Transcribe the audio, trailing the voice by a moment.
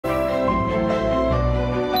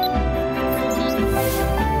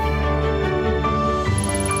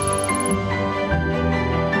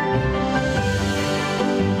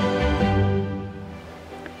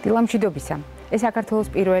დილამშვიდობისა. ეს საქართველოს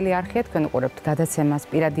პირველი არხია, თქვენ უყურებთ გადაცემას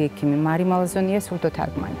პირადი ექიმი მარი მალაზონია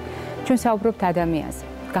სრულთარგმანი. ჩვენ საუბრობთ ადამიანზე.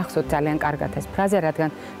 გახსოვთ ძალიან კარგად ეს ფრაზა, რადგან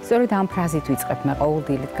სწორედ ამ ფრაზით ვიწყებ მე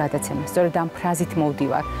ყოველდღიურად გადაცემას, სწორედ ამ ფრაზით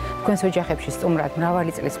მოვდივარ თქვენს ოჯახებში სტუმრად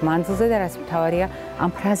მრავალი წლის მანძილზე და რაც მთავარია, ამ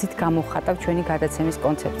ფრაზით გამოვხატავ ჩვენი გადაცემის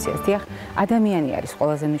კონცეფციას. დიახ, ადამიანი არის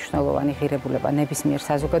ყველაზე მნიშვნელოვანი ღირებულება ნებისმიერ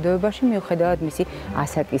საზოგადოებაში, მიუხედავად მისი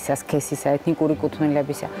ასაკისა, სქესისა, ეთნიკური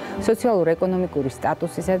კუთვნილებისა, სოციალურ-ეკონომიკური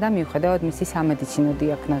სტატუსისა და მიუხედავად მისი სამედიცინო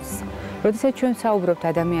დიაგნოზისა. როდესაც ჩვენ საუბრობთ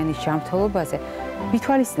ადამიანის ჯანმრთელობაზე,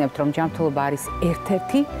 ვითვალისწინებთ, რომ ჯანმრთელობა არის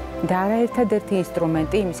ერთ-ერთი და არაერთადერთი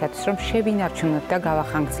ინსტრუმენტი იმისათვის, რომ შევინარჩუნოთ და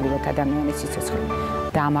გავახანგრძლივოთ ადამიანის სიცოცხლე.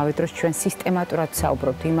 და ამავე დროს ჩვენ სისტემატურად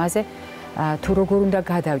საუბრობთ იმაზე, თუ როგორ უნდა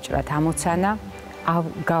გადავჭრათ ამოცანა,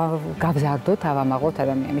 გავზარდოთ, ავამაღლოთ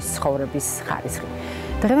ადამიანის ცხოვრების ხარისხი.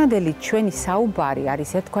 დღევანდელი ჩვენი საუბარი არის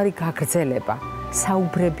ერთგვარი გაგრძელება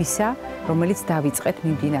საუბრებისა, რომელიც დავიწყეთ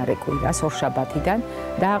მიმდინარე კვირას ორშაბათიდან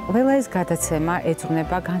და ყველა ეს გადაცემა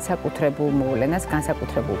ეძღვნება განსაკუთრებულ მოვლენას,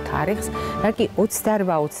 განსაკუთრებულ თარიღს, რა კი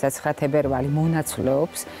 28-29 თებერვალი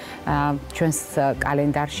მონაცვლეობს ჩვენს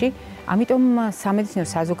კალენდარში. ამიტომ სამედიცინო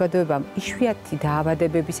საზოგადოებამ იშვიათი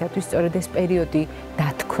დაავადებებისათვის სწორედ ეს პერიოდი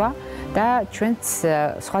დათქვა და ჩვენც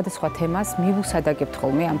სხვადასხვა თემას მივუსადაგებთ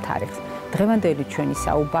ხოლმე ამ თარიღს. დღევანდელი ჩვენი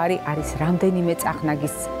საუბარი არის რამდენიმე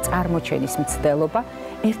წახნაგის წარმოჩენის მცდელობა.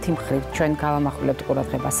 ერთი მხრივ ჩვენ გავამახვილებთ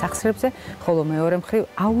ყურადღებას სახსრებზე, ხოლო მეორე მხრივ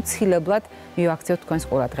აუცილებლად მივაქცევთ თქვენს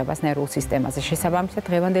ყურადღებას ნერვულ სისტემაზე. შესაბამისად,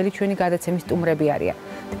 დღევანდელი ჩვენი გადაცემის სტუმრები არიან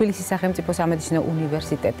თბილისის სახელმწიფო სამედიცინო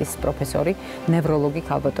უნივერსიტეტის პროფესორი, ნევროლოგი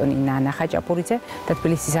ქალბატონი ნანა ხაჭაპურიძე და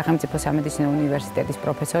თბილისის სახელმწიფო სამედიცინო უნივერსიტეტის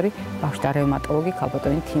პროფესორი, ბავშვთა რევმატოლოგი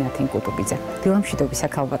ქალბატონი თინათინ კუტუბიძე. დილამშვიდობისა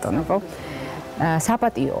ქალბატონებო.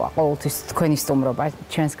 საპატიოა ყოველთვის თქვენი სტუმრობა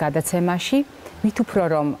ჩვენს გადაცემაში, მით უფრო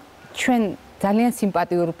რომ ჩვენ ძალიან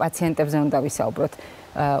სიმპათიურ პაციენტებზე უნდა ვისაუბროთ.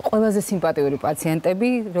 ყველაზე სიმპათიური პაციენტები,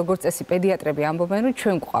 როგორც წესი პედიატრები ამბობენ, რომ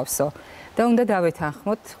ჩვენ გვყავსო და უნდა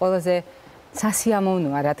დავეთანხმოთ, ყველაზე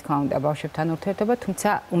სასიამოვნოა რა თქმა უნდა ბავშვებთან ურთიერთობა, თუმცა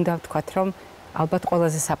უნდა ვთქვათ, რომ ალბათ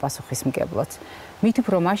ყველაზე საპასუხისმგებლოც. მით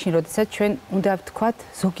უფრო მაშინ, როდესაც ჩვენ უნდა ვთქვათ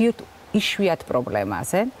ზოგიერთ იშვიათ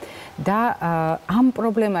პრობლემაზე და ამ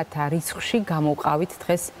პრობლემათა რიცხვში გამოვყავით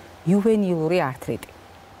დღეს იუვენილური ართრიტი.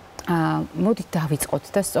 მოდით დავიწყოთ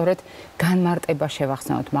და სწორედ განმარტება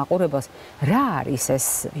შევახსენოთ მაყურებელს, რა არის ეს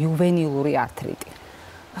იუვენილური ართრიტი?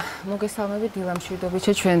 მოგესალმებით, დილამშვიდობით.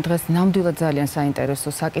 ჩვენ დღეს ნამდვილად ძალიან საინტერესო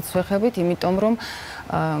საკითხს ვეხებით, იმიტომ რომ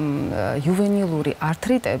იუვენილური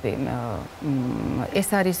ართრიტები ეს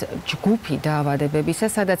არის ჯგუფი დაავადებებისა,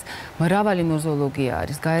 სადაც მრავალი ნოზოლოგია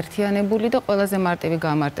არის გაერთიანებული და ყველაზე მარტივი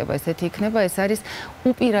გამარტება ესეთი იქნება, ეს არის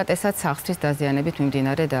უპირატესად სახსრის დაზიანებით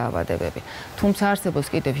მიმდინარე დაავადებები. თუმცა არსებობს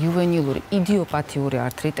კიდევ იუვენილური იდიოპათიური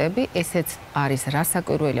ართრიტები, ესეც არის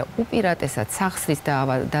რასაკვირველია უპირატესად სახსრის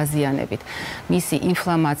დაზიანებით, მისი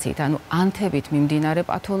ინფლამაციით, ანუ ანთებით მიმდინარე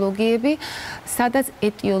პათოლოგიები, სადაც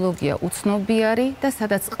ეტიოლოგია უცნობიარი და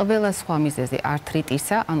სადაც ყველა სხვა მიზეზი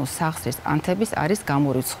ართრიტისა, ანუ სახსრის ანთების არის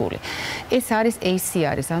გამორიცხული. ეს არის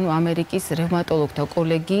ACR-ის, ანუ ამერიკის რევმატოლოგთა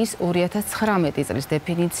კოლეგიის 2019 წლის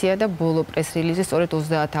დეფინიცია და ბოლო პრეს-რილიზი სწორედ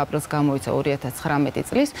 30 აპრილს გამოიცა 2019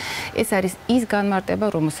 წლის. ეს არის ის განმარტება,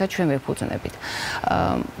 რომელსაც ჩვენ ვეფუძნებით.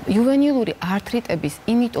 იუვენილური ართრიტების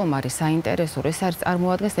იმიტომ არის საინტერესო, ეს არის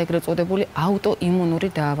წარმოადგენს ეგრეთ წოდებული აუტოიმუნური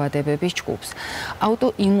დაავადებების ჯგუფს.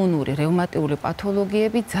 აუტოიმუნური რევმატიული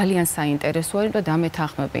პათოლოგიები ძალიან საინტერესოა და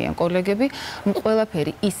დამეთანხმებიან კოლეგები, რომ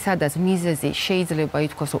ყველაფერი ის, სადაც მიზეზი შეიძლება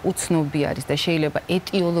ითქვას, რომ უცნობი არის და შეიძლება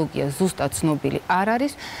ეტიოლოგია ზუსტად ცნობილი არ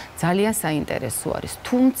არის, ძალიან საინტერესო არის.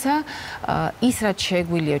 თუმცა ის რაც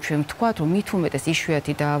შეგვიძლია ჩვენ ვთქვათ, რომ მით უმეტეს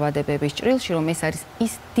იშვიათი დაავადებების ჭრილში, რომ ეს არის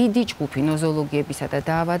ის დიდი ჯგუფი ნოზოლოგიებისა და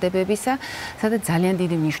დაავადებებისა, სადაც ძალიან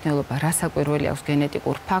დიდი მნიშვნელობა რასაკვირველი აქვს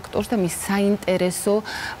გენეტიკურ ფაქტორს და მის საინტერესო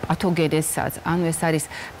პათოგენესაც, ანუ ეს არის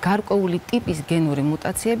გარკვეული ტიპის გენური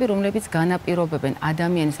მუტაციები, რომლებიც განაპირობებენ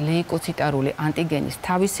ადამიანის ლეიკოციტარული ანტიგენის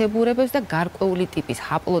თავისებურებებს და გარკვეული ტიპის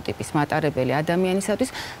ჰაპლოტიპის მატარებელი ადამიანისათვის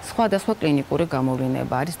სხვადასხვა კლინიკური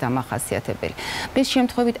გამოვლინება არის დამახასიათებელი. ეს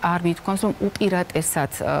შემთხვევით არ მithქვამს, რომ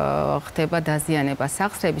უპირატესად ხდება დაზიანება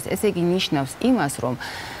სახსრების, ესე იგი ნიშნავს იმას, რომ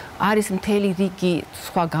არის მთელი რიგი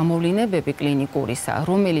სხვა გამოვლინებები კლინიკურისა,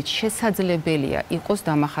 რომელიც შესაძლებელია იყოს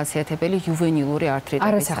დამახასიათებელი იუვენილური ართრიტების.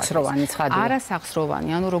 არასახსროვანი ცხადია. არასახსროვანი,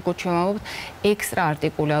 ანუ როგორც ჩვენ ვამბობთ,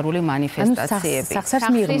 ექსტრაარტიკულარული მანიფესტაციები. სახსრს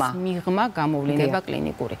მიღმა გამოვლინება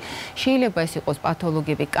კლინიკური. შეიძლება ეს იყოს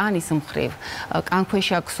პათოლოგიები კანის მხრივ,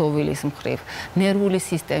 კანქვეშა ქსოვილის მხრივ, ნერვული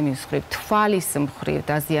სისტემის მხრივ, თვალის მხრივ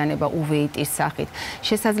დაზიანება უვეიტის სახით.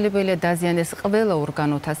 შესაძლებელია დაზიანდეს ყველა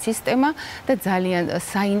ორგანოთა სისტემა და ძალიან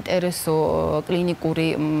საინტერესო საინტერესო კლინიკური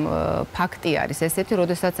ფაქტი არის ესეთი,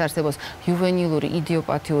 როდესაც არსებობს იუვენილური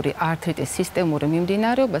იდიოპათიური ართრიტის სისტემური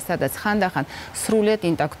მიმდინარეობა, სადაც ხანდახან სრულიად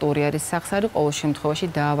ინტაქტური არის სახსარი ყოველ შემთხვევაში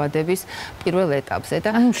დაავადების პირველ ეტაპზე და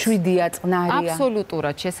ანუ მშვიდია, წყნარია.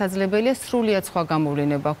 აბსოლუტურად შესაძლებელია სრულიად სხვა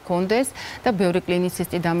გამოვლინება ჰქონდეს და ბევრი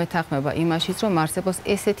კლინიცისტი დამეთანხმება იმაშიც, რომ არსებობს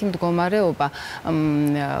ესეთი მდგომარეობა,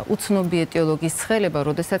 უცნობი ეტიოლოგიის ცხელება,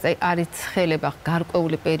 როდესაც არის ცხელება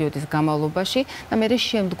გარკვეული პერიოდის განმავლობაში და მერე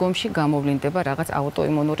შემდგომში გამოვლინდება რაღაც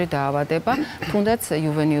აუტოიმუნური დაავადება, თუნდაც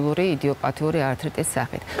იუვენილური იდიოპათიური ართრიტის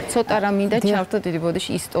სახით. ცოტა რამ მინდა ჩავთვალოთ დიდი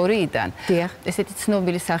ბოდიში ისტორიიდან. ესეთი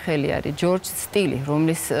ცნობილი სახელი არის ჯორჯ სტილი,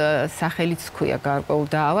 რომლის სახელიც ჰქვია გარკვეულ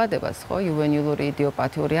დაავადებას, ხო, იუვენილური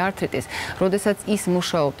იდიოპათიური ართრიტის. როდესაც ის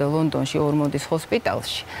მუშაობდა ლონდონში ორმონდის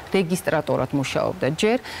ჰოსპიტალში, რეგისტრატორად მუშაობდა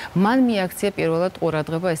ჯერ, მან მიაქცია პირველად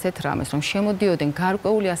ყურადღება ესეთ რამეს, რომ შემოდიოდნენ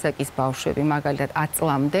გარკვეული ასაკის ბავშვები, მაგალითად 10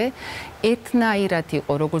 წლამდე, ერთნაირად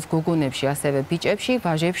იყო როგორც გოგონებში, ასევე ბიჭებში,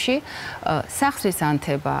 ვაჟებში, სახსრის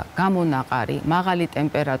ანთება, გამონაყარი, მაღალი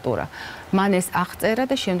ტემპერატურა. მან ეს აღწერა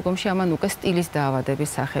და შემდგომში ამან უკვე სტილის დაავადების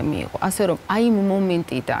სახე მიიღო. ასე რომ აი იმ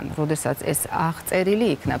მომენტიდან, როდესაც ეს აღწერილი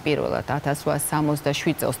იქნა პირველად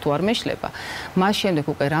 1867 წელს თუ არ მეშლება, მას შემდეგ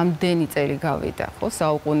უკვე რამდენი წელი გავიდა, ხო,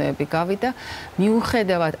 საუკუნეები გავიდა,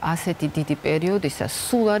 მიუხედავად ასეთი დიდი პერიოდისა,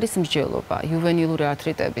 სულ არის მსჯელობა იუვენილური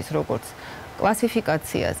ართრიტების როგორც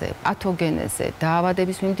კლასიფიკაციაზე, პათოგენეზე,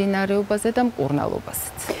 დაავადების მიმდინარეობაზე და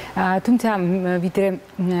მკურნალობაზეც. თუმცა ვიდრე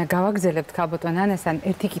გავაგრძელებთ ქალბატონ ნანასთან,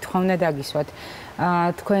 ერთი კითხვა უნდა დაგისვათ.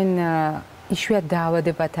 თქვენ იშვიათ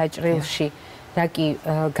დაავადებათა ჭრილში და კი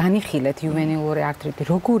განიხილეთ იუვენილური ართრიტი,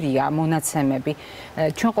 როგორია მონაცემები?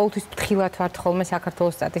 ჩვენ ყოველთვის ფრთხილად ვართ ხოლმე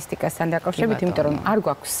საქართველოს სტატისტიკასთან დაკავშირებით, იმიტომ რომ არ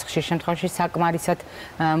გვაქვს ხშირ შემთხვევაში საკმარისად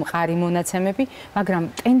მყარი მონაცემები, მაგრამ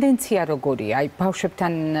ტენდენცია როგორია? აი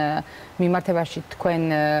ბავშვებთან მიმართებაში თქვენ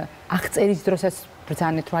აღწერის დროსაც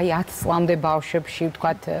ბრძანეთ, რომ აი 10 წლამდე ბავშვებში,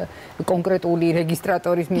 ვთქვათ, კონკრეტული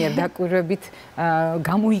რეგისტრატორის მიერ დაკვირვებით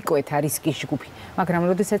გამოიკვეთა რისკის ჯგუფი. მაგრამ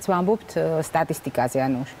როდესაც ვამბობთ სტატისტიკაზე,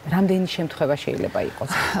 ანუ რამდენი შემთხვევა შეიძლება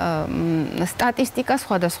იყოს? სტატისტიკა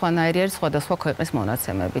სხვადასხვანაირი არის სხვადასხვა ქვეყნის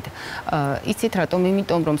მონაცემებით. იცით რატომ?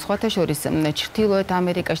 იმიტომ რომ სხვათა შორის ჩრდილოეთ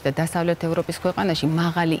ამერიკაში და დასავლეთ ევროპის ქვეყანაში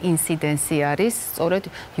მაღალი ინციდენცია არის სწორედ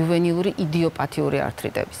იუვენილური იდიოპათიური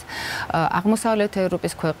ართრიტების. აღმოსავლეთ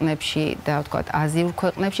ევროპის ქვეყნებში და ვთქვათ აზიურ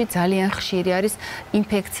ქვეყნებში ძალიან ხშირი არის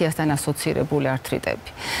ინფექციასთან ასოცირებული ართრიტები.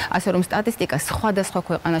 ასე რომ სტატისტიკა სხვადასხვა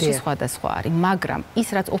ქვეყანაში სხვადასხვა არის, მაგრამ ის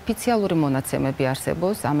რაც ოფიციალური მონაცემები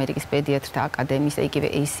არსებობს, ამერიკის პედიატრთა აკადემიის, იგივე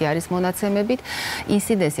ACR-ის მონაცემებით,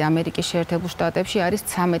 ინციდენცია ამერიკის შეერთებულ შტატებში არის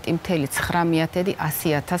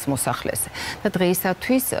 13,9 მოსახლეზე. და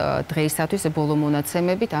დღეისათვის ბოლო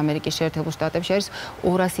მონაცემებით ამერიკის შეერთებულ შტატებში არის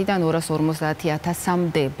 200-დან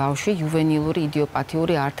 250,000-მდე ბავშვი იუვენილური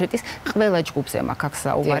იდიოპათიური ართრიტის ყველა ჯგუფზე მაქვს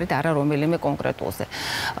საუბარი და არა რომელიმე კონკრეტულზე.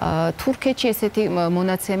 თურქეთში ესეთი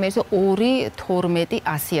მონაცემები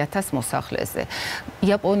 2-12,100,000 მოსახლეზე.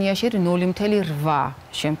 იაპონიაში 0,8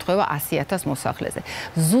 შემთხვევა 100,000 მოსახლეზე.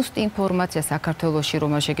 ზუსტ ინფორმაცია საქართველოში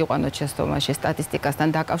რომ შეგიყვანოთ შესწავლაში სტატისტიკასთან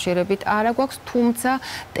დაკავშირებით არა გვაქვს, თუმცა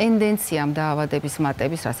ტენდენციამ დაავადების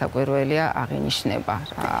მატების რასაკვირველია აღინიშნება.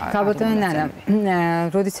 ქალბატონო ნანა,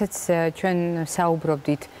 როდესაც ჩვენ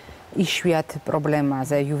საუბრობდით იშვიათ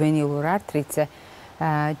პრობლემაზე, იუვენილურ ართრიტზე,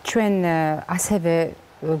 ჩვენ ასევე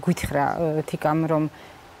გვითხრა თიკამ, რომ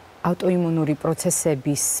აუტოიმუნური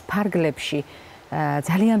პროცესების ფარგლებში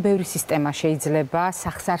ძალიან ბევრი სისტემა შეიძლება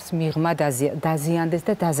სახსარს მიღმა დაზიანდეს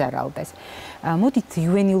და დაზარალდეს. მოდით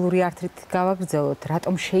იუვენილური ართრიტით გავაგრძელოთ,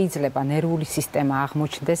 რატომ შეიძლება ნერვული სისტემა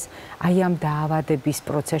აღმოჩნდეს აი ამ დაავადების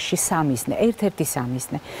პროცესში სამიზნე, ერთ-ერთი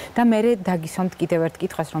სამიზნე. და მე დაგისვამთ კიდევ ერთ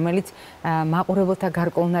კითხვას, რომელიც მაყურებელთა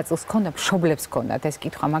გარკვეულ ნაწილს ჰქონდა, მშობლებს ჰქონდათ ეს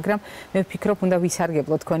კითხვა, მაგრამ მე ვფიქრობ, უნდა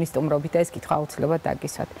ვისარგებლოთ თქვენი სტუმრობით და ეს კითხვა აუცილებლად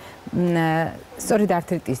დაგისვათ. სწორედ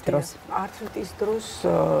ართრიტის დროს. ართრიტის დროს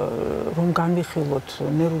რომ განვიხილოთ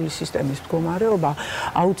ნერვული სისტემის მდგომარეობა,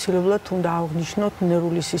 აუცილებლად უნდა აღვნიშნოთ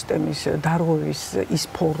ნერვული სისტემის დარღვევის ის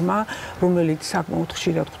ფორმა, რომელიც საკმაოდ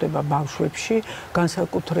ხშირად ხდება ბავშვებში,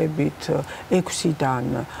 განსაკუთრებით 6-დან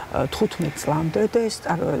 15 წლამდე და ეს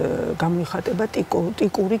გამოიხატება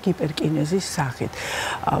ტიკური ჰიპერკინეზის სახით.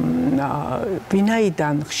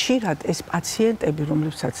 ვინაიდან ხშირად ეს პაციენტები,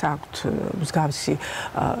 რომლებსაც აქვთ მსგავსი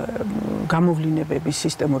გამოვლინებები,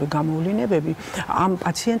 სისტემური გამოვლინებები, ამ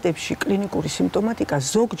პაციენტებში კლინიკური სიმპტომატიკა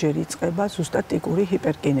ზოგჯერ იწყება ზუსტად ტიკური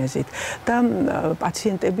ჰიპერკინეზით და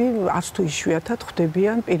პაციენტები არც თუ ის იშვიათად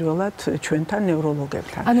ხვდებიან პირველად ჩვენთან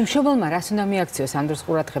ნევროლოგებთან. ანუ მშობელმა რას უნდა მიაქციოს ამ დროს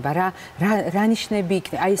ყურადღება, რა ნიშნები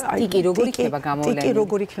იქნება, აი ეს ტიკი როგორ იქნება გამოვლენილი? ტიკი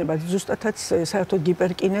როგორ იქნება, ზუსტადაც საერთოდ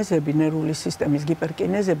გიპერკინეზები, ნერვული სისტემის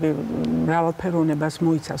გიპერკინეზები მრავალფეროვნებას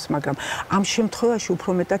მოიცავს, მაგრამ ამ შემთხვევაში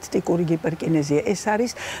უფრო მეტად ტიკური გიპერკინეზია. ეს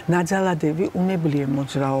არის ნაძალადევი უნებლიე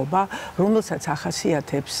მოძრაობა, რომელსაც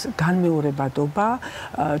ახასიათებს განმეორებადობა,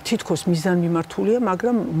 თითქოს მიზანმიმართულია,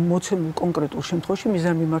 მაგრამ მოცემულ კონკრეტულ შემთხვევაში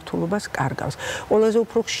მიზანმიმართულობას კარგავს. ყველაზე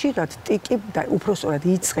უფრო ხშირად ტიკი და უფრო სწორად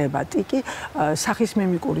იწყება ტიკი სახის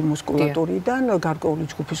მიმიკური მუსკულატურიდან, გარკვეული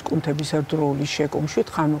ჯგუფის კუნთების ერთდროული შეკუმშვით,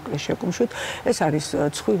 ხანმოკლე შეკუმშვით. ეს არის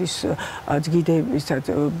ცხვირის ძგიდების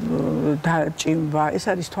დაჭიმვა, ეს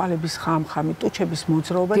არის თვალების ხამხამი, ტუჩების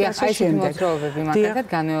მოძრაობა და ასე შემდეგ. მოძრაობები მაგალითად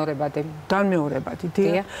განმეორებადი,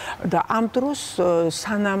 დიახ. და ამ დროს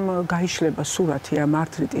სანამ გაიშლება სურათი ამ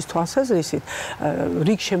ართრიტის თვალსაზრისით,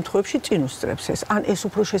 რიგ შემთხვევებში წინ უსწრებს ეს. ან ეს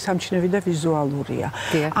უფრო შესამჩნევი და ვიზუალურია.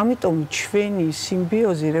 ამიტომ ჩვენი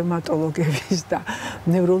სიმბიოზი რევმატოლოგების და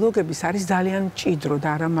ნევროლოგების არის ძალიან მჭიდრო და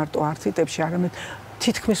არა მარტო ართრიტებში, არამედ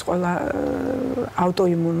თითქმის ყველა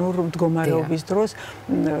ავტოიმუნურ მდგომარეობის დროს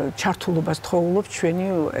ჩართულობას თხოვლობს ჩვენი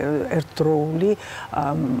ერთდროული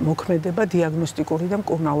მოქმედება დიაგნოსტიკური და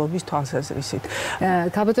მკურნალობის თვალსაზრისით.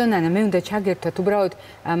 ქალბატონ ნანა, მე უნდა ჩაგერთოთ, უბრალოდ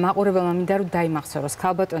მაყურებელმა მინდა რომ დაიმახსოვროს,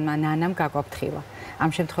 ქალბატონმა ნანამ გაგვაფრთხილა. ამ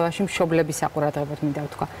შემთხვევაში მშობლების საყურადღებოდ მინდა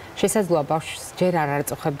ვთქვა. შესაძლოა ბავშვს ჯერ არ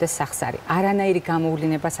არწუხებდეს სახსარი. არანაირი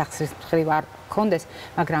გამოვლინება სახსრის მხრივ არ კონდეს,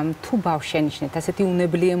 მაგრამ თუ ბავშვს შენიშნეთ ასეთი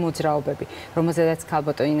უნებლიე მოძრაობები, რომელზედაც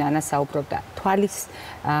ქალბატონი ნანა საუბრობდა, თვალის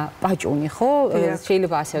პაჭუნი, ხო?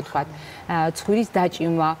 შეიძლება ასე ვთქვათ, ცხვირის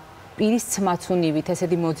დაჭიმვა, პირის ცმაცუნივით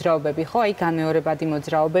ესეთი მოძრაობები, ხო? აი განმეორებადი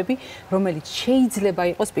მოძრაობები, რომელიც შეიძლება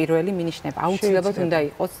იყოს პირველი მინიშნება. აუცილებლად უნდა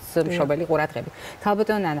იყოს მშობელი ყურადღებით.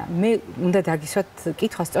 ქალბატონ ნანა, მე უნდა დაგისვათ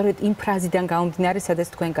კითხვა სწორედ იმ ფრაზიდან გამომდინარე, სადაც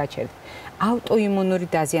თქვენ გაჩერდით. ავტოიმუნური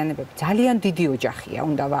დაზიანებები ძალიან დიდი ოჯახია,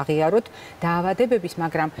 უნდა ვაღიაროთ დაავადებების,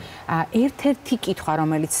 მაგრამ ერთ-ერთი კითხვა,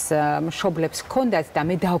 რომელიც მშობლებს ჰქონდათ და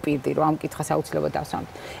მე დავპირდი, რომ ამ კითხვას აუცილებლად დავსვამთ.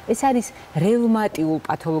 ეს არის რევმატიულ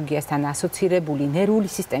პათოლოგიასთან ასოცირებული ნერვული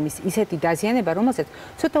სისტემის ისეთი დაზიანება, რომელსაც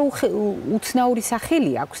ცოტა უცნაური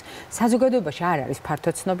სახელი აქვს. საზოგადოებაში არ არის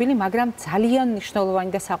ფართოდ ცნობილი, მაგრამ ძალიან მნიშვნელოვანი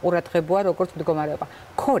და საყურადღებოა როგორც მდგომარეობა.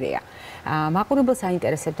 ქორეა. მაყურებელს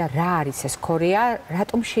აინტერესებდა რა არის ეს ქორეა,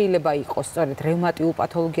 რატომ შეიძლება იყოს სწორედ რევმატიულ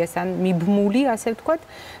პათოლოგიასთან მიბმული, ასე ვთქვათ,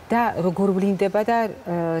 და როგორ ვლინდება და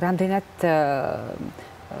რამდენად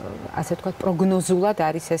ასე ვთქვათ პროგნოზულად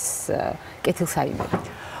არის ეს კეთილსაიმედო.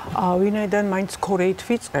 ვინაიდან მაინც ქორეით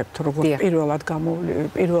ვიწყებთ, როგორც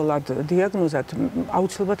პირველად დიაგნოზად,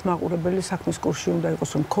 აუცილებლად მაყურებელი საქმის კურსში უნდა იყოს,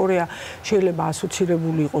 რომ ქორეა შეიძლება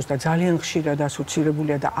ასოცირებული იყოს და ძალიან ხშირად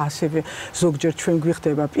ასოცირებულია და ასევე ზოგჯერ ჩვენ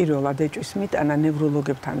გვიხდება პირველად ეჭვის მიტანა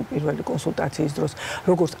ნევროლოგებთან პირველი კონსულტაციის დროს,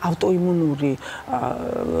 როგორც ავტოიმუნური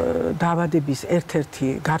დაავადების ერთ-ერთი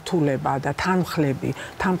გართულება და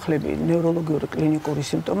თანმხლები ნევროლოგიური კლინიკური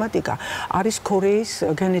სიმპტომატიკა არის ქორეის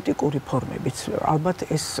გენეტიკური ფორმებიც. ალბათ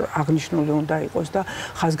ეს აღნიშნული უნდა იყოს და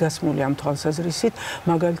ხაზგასმული ამ თვალსაზრისით,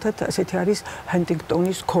 მაგალითად, ასეთი არის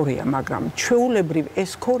ჰანტინგტონის ქორეა, მაგრამ ჩვეულებრივ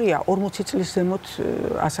ეს ქორეა 40 წლის ზემოთ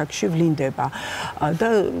ასაკში ვლინდება და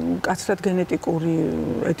კაცრად გენეტიკური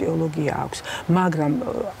ეტიოლოგია აქვს, მაგრამ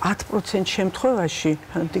 10% შემთხვევაში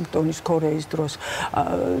ჰანტინგტონის ქორეის დროს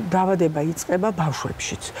დაავადება იწყება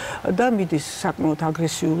ბავშვებშიც და მიდის საკმაოდ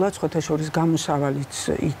აგრესიულად, სხვათა შორის გამოსავალიც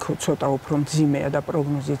იქ ცოტა უფრო მძიმეა და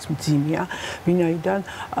პროგნოზიც მძიმეა, ვინაიდან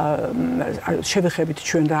შევეხებით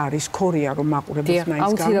ჩვენ რა არის ქორეა, რომ მაყურებელს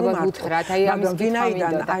მაინც გამომართოთ, მაგრამ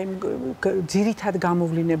ვინაიდან აი ძირითად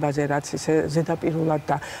გამოვლინებაზე, რაც ისე ზედაპირულად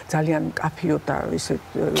და ძალიან მკაფიოდ და ისე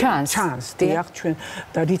ჩანს, დიახ, ჩვენ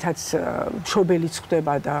და რითაც მშობელიც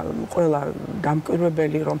ხდება და ყველა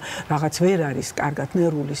დამკვირვებელი, რომ რაღაც ვერ არის კარგად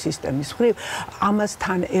ნერვული სისტემის მხრივ,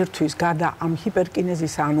 ამასთან ერთვის გარდა ამ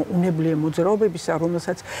ჰიპერკინეზისა, ანუ უნებლიე მოძრაობებისა,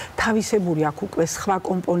 რომელსაც თავისებური აქვს უკვე სხვა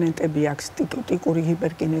კომპონენტები აქვს ტიკური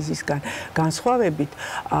ჰიპერკინეზისგან განსხვავებით,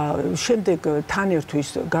 შემდეგ თან ერთვის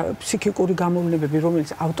ფსიქიკური გამოვლინებები,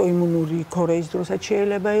 რომელიც ავტოიმუნური ქორეის დროსაც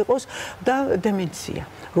შეიძლება იყოს და დემენცია,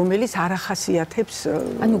 რომელიც არ ახასიათებს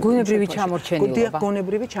ანუ გონებრივი ჩამორჩენილობა.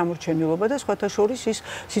 გონებრივი ჩამორჩენილობა და სხვათა შორის ის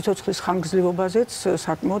სიცოცხლის ხანგრძლივობაზეც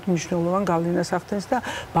საკმაოდ მნიშვნელოვან გავლენას ახდენს და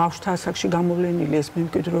ბავშვთა ასაკში გამოვლენილი ეს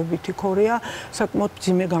მემკვიდრეობითი ქორეა საკმაოდ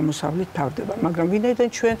მძიმე გამოსავლით თავდება. მაგრამ ვინაიდან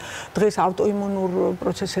ჩვენ დღეს ავტოიმუნურ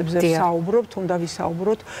პროცესებზე ვსაუბრობთ, უნდა ვისაუბროთ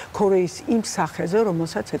ვფიქროთ კორეის იმ სახეზე,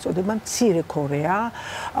 რომელსაც ეწოდება მცირე კორეა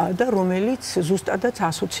და რომელიც ზუსტადაც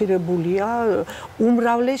ასოცირებულია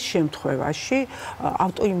უმრავლეს შემთხვევაში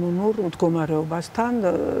ავტოიმუნურ მდგომარეობასთან,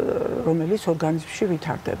 რომელიც ორგანიზმში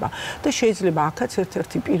ვითარდება. და შეიძლება აქაც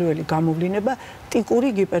ერთ-ერთი პირველი გამოვლინება ტიკური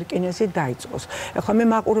გიპერკინეზი დაიწყოს. ეხლა მე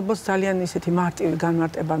მაყურებელს ძალიან ისეთი მარტივი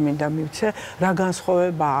განმარტება მინდა მივცე, რა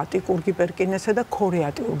განსხვავებაა ტიკურ გიპერკინეზსა და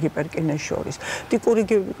ქორეატიულ გიპერკინეზს შორის. ტიკური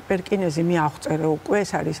გიპერკინეზი მე აღწერე უკვე,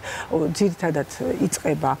 ეს არის ძირითადად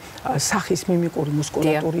იწყება სახის მიმიკური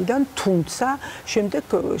მუსკულატურიდან, თუმცა შემდეგ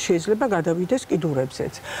შეიძლება გადავიდეს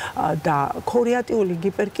კიდურებზეც. და ქორეატიული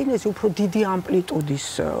გიპერკინეზი უფრო დიდი ამპლიტუდის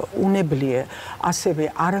უნებლიე, ასევე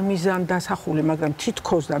არამიზან დასახული, მაგრამ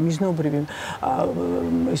თითქოს და მიზნობრივი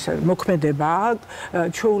მოქმედება,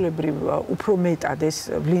 ჩვეულებრივ უფრო მეტად ეს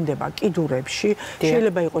ვლინდება კიდურებში,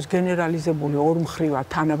 შეიძლება იყოს გენერალიზებული ორმხრივად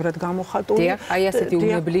თანაბრად გამოხატული. აი ასეთი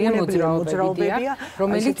უნებლიე მოძრაობებია,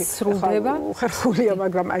 რომელიც სრულდება ხერხულია,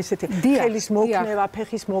 მაგრამ აი ესეთი ხელის მოქნება,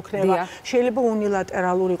 ფეხის მოქნება, შეიძლება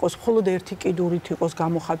უნილატერალური იყოს, მხოლოდ ერთი კიდურით იყოს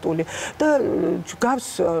გამოხატული და გავს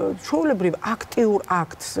ჩვეულებრივ აქტიურ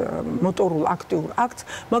აქტს, მოტორულ აქტიურ აქტს,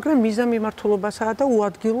 მაგრამ მიზანმიმართულობასაა და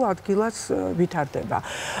უადგილო ადგილას ვითარდება.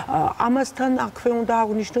 ამასთან აქვე უნდა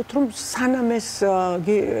აღვნიშნოთ, რომ სანამ ეს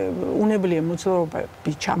უნებლიე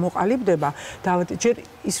მოძრაობები ჩამოყალიბდება, ჯერ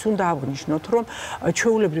ის უნდა აღვნიშნოთ, რომ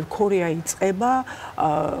ჩვეულებრივ კორეა იწყება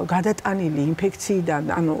გადატანილი ინფექციიდან,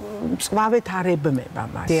 ანუ მწვავედ არ ებმება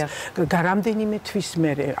მას. რამდენიმე თვის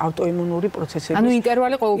მერე ავტოიმუნური პროცესები. ანუ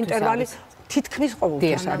ინტერვალი ყოველთვის არის. თითქმის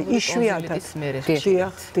ყოველთვის არის. იშვიათად.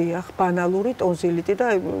 დიახ, ბანალური ტონზილიტი და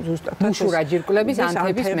ზუსტად მუშურაჯირკვლების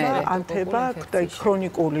ანთების მერე. ანთება და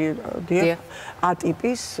ქრონიკული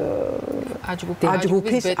ატიპის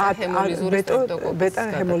აჯგუფის ბეტა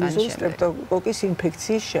ჰემოლიზური სტრეპტოკოკის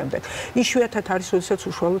ინფექციის შემდეგ. იშვიათად არის, როდესაც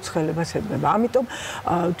უშუალოდ ცხელებას ებმება. ამიტომ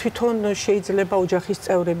თვითონ შეიძლება ოჯახის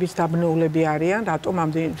წევრების დაბნეულები არიან, რატომ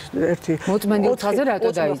ამდენი ერთი მოწმენდილ ხაზზე რატო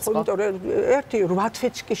დაიწყო? ერთი 8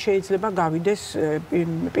 თვეში კი შეიძლება გავიდეს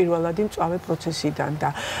პირველადი მწვავე პროცესიდან და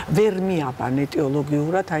ვერ მიაბან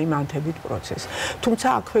ეტიოლოგიურად აი ამ ანთებით პროცესს. თუმცა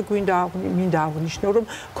აქვე მინდა აღვნიშნო, რომ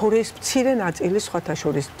კორეის მცირე ნაწილი, სხვათა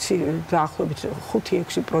შორის დაახლოებით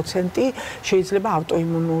 5-6% შეიძლება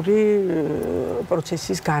ავტოიმუნური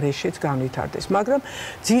პროცესის გარეშეც განვითარდეს. მაგრამ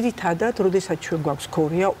ძირითადად, როდესაც ჩვენ გვაქვს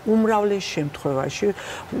კორეა, უმრავლეს შემთხვევაში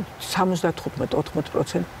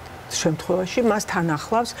 75-80% შემთხვევაში მას თან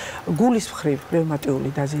ახლავს გულის მხრივ რევმატიული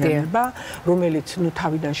დაზიანება, რომელიც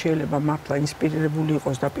თავიდან შეიძლება მართლა ინსპირირებული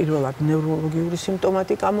იყოს და პირველად ნევროლოგიური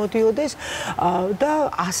სიმპტომატიკა მოდიოდეს და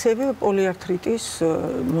ასევე პოლიართრიტის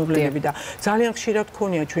მოვლენები და ძალიან ხშირად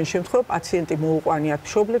ქონია ჩვენ შემთხვევა პაციენტი მოუყვანიათ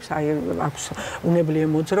მშობლებს, აი აქვს უნებლიე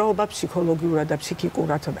მოძრაობა, ფსიქოლოგიურად და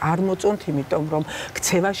ფსიქიკურად არ მოწონთ, იმიტომ რომ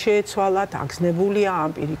ქცევა შეეცვალათ, აგზნებულია,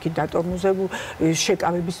 ამ პირიქით დატორმუზებული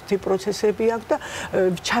შეკავების პროცესები აქვს და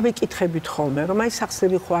კითხებით ხოლმე, რომ აი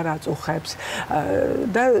სახსრები ხო არ აწუხებს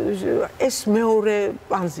და ეს მეორე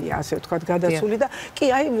პანზია, ასე ვთქვათ, გადასული და კი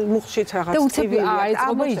აი მუხშიც რაღაც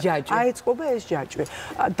აეწყობა ეს ჯაჭვი.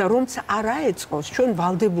 და რომც არ აეწყოს, ჩვენ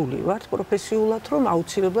ვალდებული ვართ პროფესიულად, რომ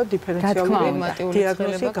აუცილებლად დიფერენციალური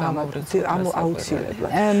დიაგნოზი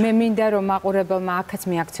აუცილებლად. მე მინდა რომ მაყურებელმა აქაც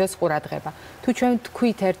მიაქციოს ყურადღება. თუ ჩვენ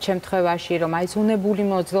თქვით ერთ შემთხვევაში, რომ აი ეს უნებული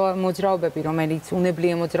მოძრაობები, რომელიც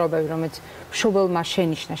უნებლიე მოძრაობები, რომელიც მშობელმა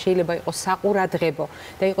შენიშნა, შეიძლება იყოს საყურადღებო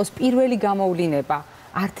და იყოს პირველი გამოვლინება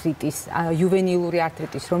ართრიტის, იუვენილური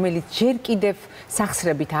ართრიტის, რომელიც ჯერ კიდევ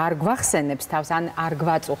სახსრებით არ გვახსენებს თავს, ან არ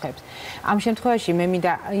გვაწუხებს. ამ შემთხვევაში მე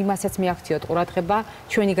მინდა იმასაც მიაქციოთ ყურადღება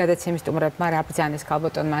ჩვენი გადაცემის სტუმრებმა რა ბრძანეს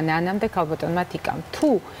ქალბატონმა ნანამ და ქალბატონმა თიკამ.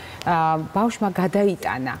 თუ ბავშვმა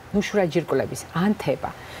გადაიტანა მუშურაჯირკვლების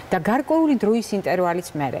ანთება და გარკვეული დროის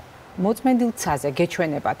ინტერვალის მერე მოწმენდილ ცაზე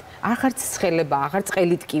გეჩვენებათ, აღარ ცხელება, აღარ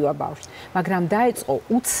წყელი ტკივა ბავშვს, მაგრამ დაეწყო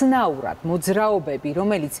უცნაურად მოძრაობები,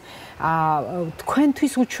 რომელიც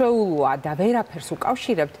თქვენთვის უჩვეულოა და ვერაფერს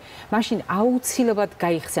უკავშირებთ, მაშინ აუცილებლად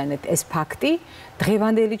გაიხსენეთ ეს ფაქტი,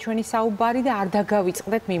 დღევანდელი ჩვენი საუბარი და არ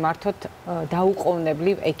დაგავიწყდეთ მიმართოთ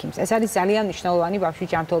დაუყოვნებლივ ექიმს. ეს არის ძალიან მნიშვნელოვანი ბავშვის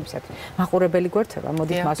ჯანმრთელობისათვის. მაყურებელი გვერდება,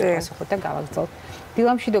 მოდით მას უპასუხოთ და გავაგრძელოთ.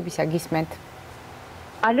 დილამშვიდობისა გისმენთ.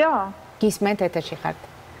 ალო? გისმენთ, ეთერში ხართ.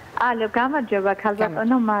 ალო, გამარჯობა,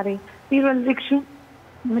 ქალბატონო მარი. პირველ რიგში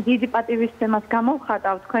დიდი პატივისცემას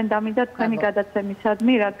გამოვხატავ თქვენ და თქვენი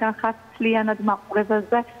გადაცემისადმი, რადგან ხართ მთლიანად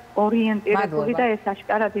მაყურებელზე ორიენტირებული და ეს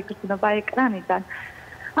აშკარად იგრძნობა ეკრანიდან.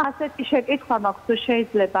 ასეთი შეკითხვა მაქვს, თუ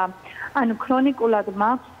შეიძლება. ანუ ქრონიკულად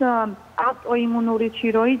მაქვს ავტოიმუნური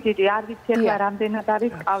თიროიდიტი, არ ვიცი ახლა რამდენად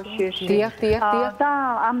არის კავშირში. დიახ. და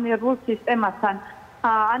ამ ნერვულ სისტემასთან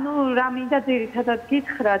ანუ რა მინდა ძირითადად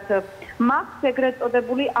გითხრათ, მაქვს ეგრეთ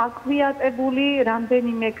წოდებული აკვიატებული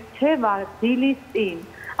რამდენიმე ქცევა დილის წინ.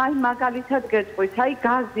 აი მაგალითად გეტყვით, აი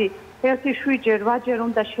გაზი 1-7-ჯერ 8-ჯერ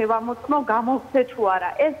უნდა შევამოწმო, გამოვხდე თუ არა.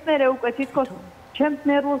 ეს მერე უკვე თითქოს ჩემს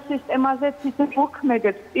ნერვულ სისტემაზეც ისე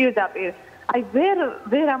მოქმედებს პირდაპირ. აი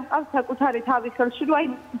ვერ ამყავს საკუთარი თავის ხელში, რომ აი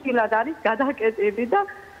მწილად არის გადაკეტილი და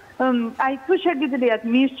აი თუ შეგიძლიათ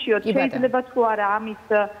მირჩიოთ, შეიძლება თუ არა ამის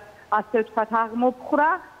ასე ვთქვათ აღმოფხრა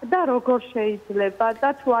და როგორ შეიძლება და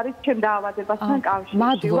თუ არის ჩემ დაავადებასთან კავშირში.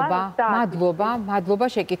 მადლობა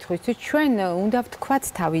შეკითხვისთვის. ჩვენ უნდა ვთქვათ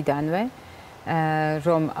თავიდანვე,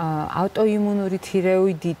 რომ ავტოიმუნური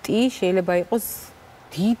თირეოიდიტი შეიძლება იყოს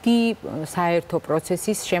დიდი საერთო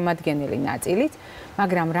პროცესის შემადგენელი ნაწილით,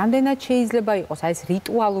 მაგრამ რამდენად შეიძლება იყოს აი ეს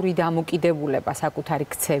რიტუალური დამოკიდებულება საკუთარი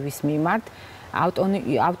ქცევის მიმართ,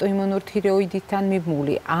 ავტოიმუნური თირეოიდიტთან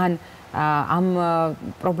მიბმული, ან ამ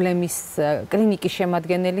პრობლემის კლინიკის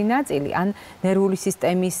შემადგენელი ნაწილი, ან ნერვული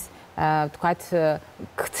სისტემის, ვთქვათ,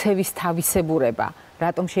 ქცევის თავისებურება,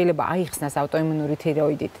 რატომ შეიძლება აიხსნას ავტოიმუნური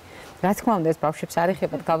თირეოიდიტი. რა თქმა უნდა, ეს ბავშვებს არ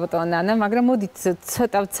ეხებათ, გაბატონო ნანა, მაგრამ მოდით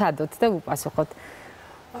ცოტა ვცადოთ და ვუპასუხოთ.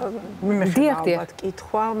 ალბათ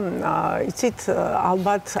კითხვა, იცით,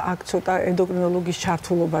 ალბათ აქ ცოტა ენდოკრინოლოგის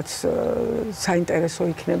ჩართულობაც საინტერესო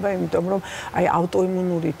იქნება, იმიტომ რომ აი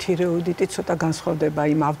ავტოიმუნური თირეოიდიტი ცოტა განსხვავდება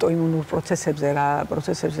იმ ავტოიმუნურ პროცესებზე, რა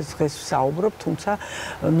პროცესებზე დღეს ვსაუბრობ, თუმცა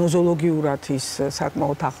ნოზოლოგიურად ის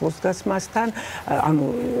საკმაოდ ახლოს დგას მასთან, ანუ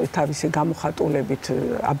თავისი გამოხატულებით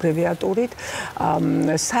აბრევიატურით.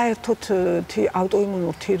 საერთოდ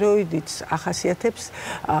ავტოიმუნურ თირეოიდიტს ახასიათებს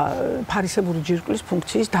ფარისებური ჯირკვლის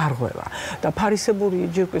ფუნქციის დარღვევა და ფარისებური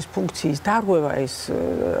ჯირკვლის ფუნქციის დარღვევა ეს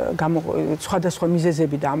სხვადასხვა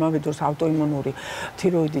მიზეზები და ამავე დროს ავტოიმუნური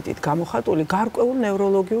თიროიდიტით გამოხატული გარკვეულ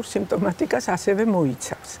ნევროლოგიურ სიმპტომატიკას ასევე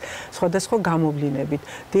მოიცავს სხვადასხვა გამოვლინებით.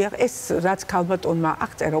 დიახ, ეს რაც ქალბატონმა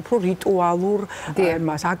აღწერა, უფრო რიტუალურ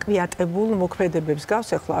მას აკვიატებულ მოქმედებებს გავს,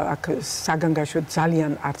 ახლა აქ საგანგაშოდ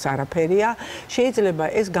ძალიან არც არაფერია. შეიძლება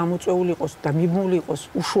ეს გამოწვეული იყოს და მიბმული იყოს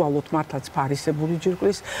უშუალოდ მართლაც ფარისებური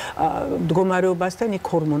ჯირკვლის მდგომარეობასთან,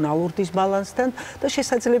 ჰორმონალურ დისბალანსთან და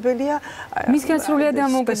შესაძლებელია მისგან სრულიად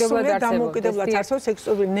დამოუკიდებლად არსებობს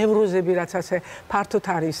სექსუალური ნევროზები, რაც ასე ფართოდ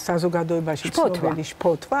არის საზოგადოებაში ცნობილი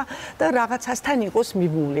შფოთვა და რაღაცასთან იყოს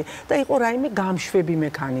მიბმული და იყო რაიმე გამშვები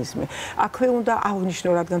მექანიზმი. აქვე უნდა აღნიშნო,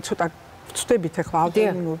 რადგან ცოტა ვწდებით ახლა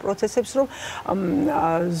ავტოიმუნურ პროცესებს, რომ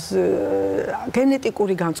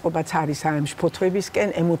გენეტიკური განწყობაც არის ამ შფოთვებისკენ,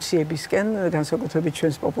 ემოციებისკენ, განსაკუთრებით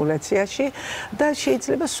ჩვენს პოპულაციაში და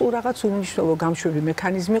შეიძლება სულ რაღაც უმნიშვნელო გამშვები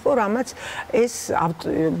მექანიზმი იყო, რამაც ეს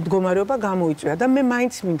მდგომარეობა გამოიწვია და მე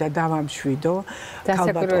მაინც მინდა დავამშვიდო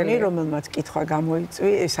ქალბატონი, რომელმაც კითხვა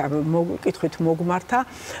გამოიწვია, ესა კითხვით მოგმართა,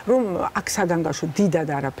 რომ აქ საგანგაშო დიდად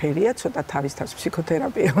არაფერია, ცოტა თავის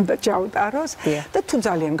ფსიქოთერაპია უნდა ჩაუტაროს და თუ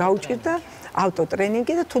ძალიან გაუჭირდა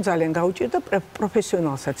ავტოტრენინგი და თუ ძალიან გაუჭირდა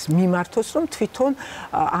პროფესიონალსაც მიმართოს, რომ თვითონ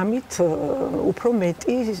ამით უფრო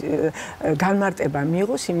მეტი განმარტება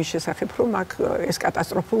მიიღოს იმის შესახებ, რომ აქ ეს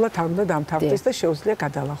კატასტროფულად არ უნდა დამთავრდეს და შეუძლია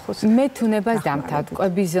გადალახოს. მე თუნებას დამთავრდა,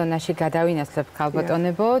 კვების ზონაში გადავინაცვლებ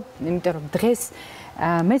ქალბატონებო, იმიტომ რომ დღეს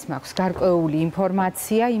მეც მაქვს გარკვეული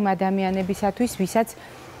ინფორმაცია იმ ადამიანებისათვის, ვისაც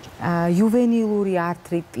იუვენილური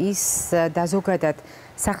ართრიტის და ზოგადად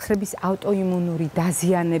სახსრების ავტოიმუნური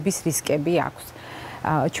დაზიანების რისკები აქვს.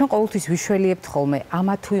 ჩვენ ყოველთვის ვიშველიებთ ხოლმე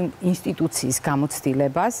ამა თუ იმ ინსტიტუციის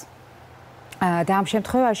გამოცდილებას და ამ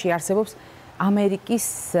შემთხვევაში არსებობს ამერიკის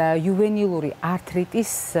იუვენილური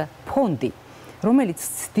ართრიტის ფონდი, რომელიც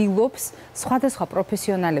ცდილობს სხვადასხვა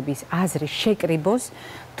პროფესიონალების აზრის შეკრიბოს,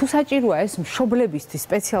 თუ საჭიროა ეს მშობლებისთვის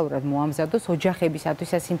სპეციალურად მოამზადოს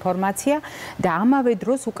ოჯახებისათვის ეს ინფორმაცია და ამავე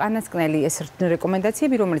დროს უკანასკნელი ეს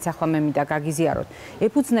რეკომენდაციები, რომელიც ახლა მე მინდა გაგიზიაროთ,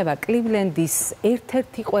 ეფუძნება კლივლენდის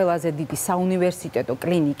ერთ-ერთი ყველაზე დიდი საუნივერსიტეტო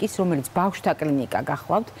კლინიკის, რომელიც ბავშვთა კლინიკა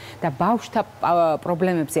გახლავთ და ბავშვთა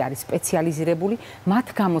პრობლემებზე არის სპეციალიზირებული, მათ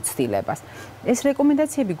გამოცდილებას. ეს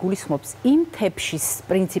რეკომენდაციები გულისხმობს იმ თეფშის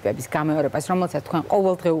პრინციპების გამეორებას, რომელსაც თქვენ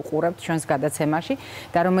ყოველდღე უყურებთ ჩვენს გადაცემაში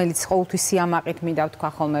და რომელიც ყოველთვის სიამაყით მინდა ვთქვა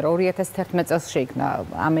ხოლმე, რომ 2011 წელს შეიქმნა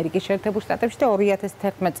ამერიკის შეერთებულ შტატებში და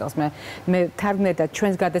 2011 წელს მე თარგმნე და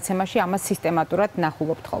ჩვენს გადაცემაში ამას სისტემატურად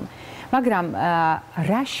ნახულობთ ხოლმე. მაგრამ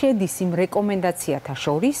რა შედის იმ რეკომენდაციათა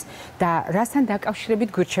შორის და რასთან დაკავშირებით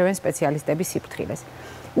გვირჩევენ სპეციალისტების სიფრთხილეს?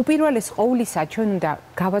 უპირველეს ყოვლისა, ჩვენ უნდა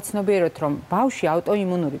გავაცნობიეროთ, რომ ბავშვი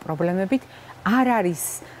ავტოიმუნური პრობლემებით არ არის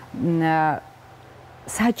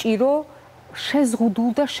საჭირო შეზღუდულ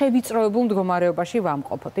და შევიწროებულ მდგომარეობაში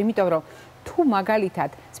ვამყოფოთ. იმიტომ რომ თუ მაგალითად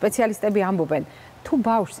სპეციალისტები ამბობენ, თუ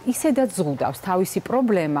ბავშვს ისედაც ზღუდავს თავისი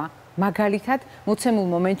პრობლემა, მაგალითად მოცემულ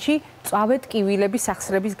მომენტში წავედ ტკივილების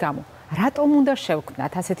სახსრების გამო. რატომ უნდა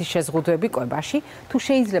შევქმნათ ასეთი შეზღუდვები კვებაში, თუ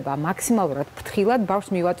შეიძლება მაქსიმალურად ფრთხილად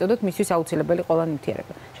ბავშვს მივაწოდოთ მისთვის აუცილებელი ყველა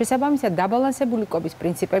ნივთიერება. შესაბამისად, დაბალანსებული კვების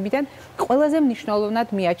პრინციპებიდან ყველაზე მნიშვნელოვნად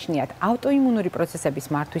მიაჩნიათ ავტოიმუნური პროცესების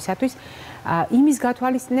მართვისათვის იმის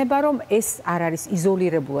გათვალისწინება, რომ ეს არ არის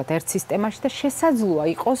იზოლირებულად ერთ სისტემაში და შესაძლოა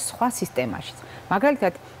იყოს სხვა სისტემაშიც.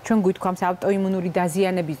 მაგალითად, ჩვენ გვითქვამს ავტოიმუნური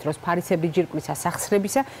დაზიანების დროს ფარისებრი ჯირკვლის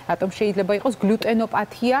ასახსრებისა, რატომ შეიძლება იყოს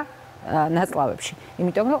გლუტენოპათია ნაწლავებში.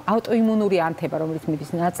 იმიტომ რომ ავტოიმუნური ანთება, რომელიც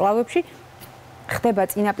მიდის ნაწლავებში, ხდება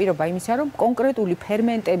წინაპირობა იმისა, რომ კონკრეტული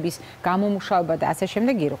ფერმენტების გამომუშავება და ასე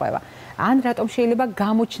შემდეგ ირღვევა. ან რატომ შეიძლება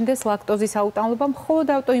გამოჩნდეს ლაქტოზის აუტანლობა მხოლოდ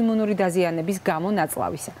ავტოიმუნური დაზიანების გამო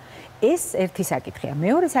ნაწლავისა. ეს ერთი საკითხია.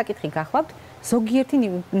 მეორე საკითხი გახლავთ ზოგიერთი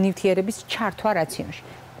ნივთიერების ჩართვა რაციონში.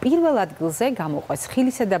 პირველ ადგილზე გამოყვეს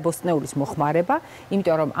ხილისა და ბოსტნეულის მოხმარება,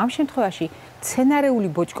 იმიტომ რომ ამ შემთხვევაში მცენარეული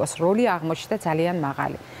ბოჭკოს როლი აღმოჩნდა ძალიან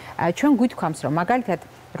მაღალი. ჩვენ გვითქვამს, რომ მაგალითად,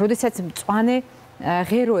 როდესაც მწვანე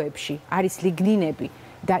ღეროებში არის ლიგნინები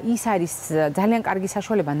და ის არის ძალიან კარგი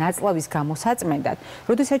საშუალება ნაწლავის გამოსაწმენდად,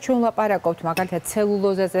 როდესაც ჩვენ ვლაპარაკობთ მაგალითად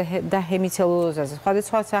ცელულოზაზე და ჰემიცელულოზაზე,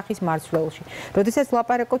 სხვადასხვა სახის მარცვლეულში, როდესაც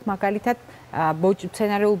ვლაპარაკობთ მაგალითად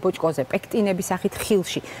მცენარეულ ბოჭკოზე, პექტინების სახით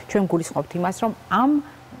ხილში, ჩვენ გულისხმობთ იმას, რომ ამ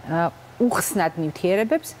უხსნად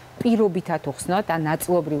ნივთიერებებს პირობითად უხსნათ ან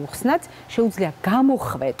ნაწილობრივ უხსნათ შეუძლია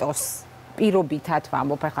გამოხვეტოს პირობითად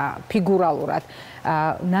ვამბობ ახლა ფიგურალურად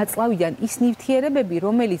ნაწლავიდან ის ნივთიერებები,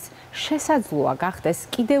 რომელიც შესაძლოა გახდეს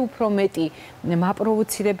კიდევ უფრო მეტი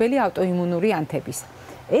მაპროვოცირებელი ავტოიმუნური ანთების.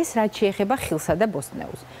 ეს რაც შეეხება ხილსა და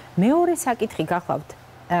ბოსტნეულს. მეორე საკითხი გახლავთ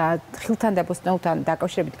ხილთან და ბოსტნეულთან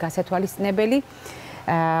დაკავშირებით გასათვალისწინებელი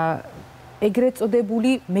ეგრეთ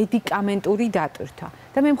წოდებული მედიკამენტური დატვირთვა.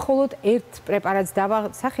 და მე მხოლოდ ერთ პრეპარატს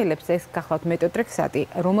დავასახელებს, ეს გახლავთ მეტოტრექსატი,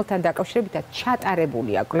 რომელთან დაკავშირებითაც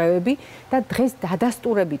ჩატარებულია კვლევები და დღეს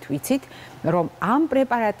დადასტურებით ვიცით, რომ ამ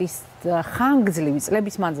პრეპარატის ხანგრძლივი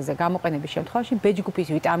წლების მანძილზე გამოყენების შემთხვევაში ბეჯგუფის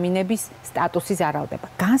ვიტამინების სტატუსი ზარალდება.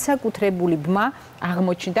 განსაკუთრებული ბმა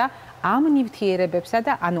აღმოჩნდა ამ ნივთიერებებსა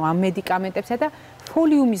და ანუ ამ მედიკამენტებსა და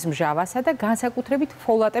ფოლიუმის მჟავასა და განსაკუთრებით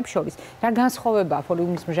ფოლატებს შორის. რა განსხვავებაა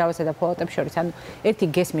ფოლიუმის მჟავასა და ფოლატებს შორის? ანუ ერთი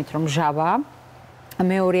გესმით რომ მჟავაა,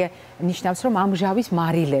 მეორე ნიშნავს რომ ამ მჟავის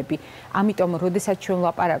მარილები. ამიტომ როდესაც ჩვენ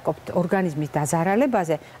ვლაპარაკობთ ორგანიზმის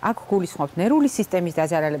დაზარალებაზე, აქ გულისხმობთ ნერვული სისტემის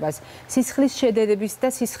დაზარალებას, სისხლის შედედების და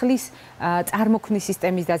სისხლის წარმოქმნის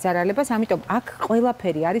სისტემის დაზარალებას, ამიტომ აქ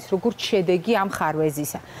ყველაფერი არის როგორც შედეგი ამ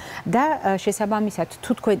ხარვეზისა. და შესაბამისად,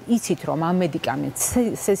 თუ თქვენ იცით რომ ამ მედიკამენტს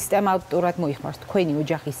სისტემატურად მოიხმართ თქვენი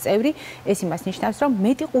ოჯახის წევრი, ეს იმას ნიშნავს რომ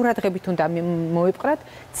მეტი ყურადღებით უნდა მოეპყრათ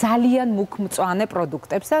ძალიან მუქ მწვანე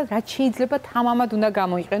პროდუქტებს და რაც შეიძლება თამამად უნდა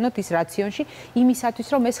გამოიყენოთ ის რაციონში იმისათვის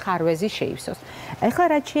რომ ეს ხარვეზი შეივსოს. ეხლა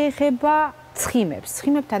რაც შეეხება ცხიმებს,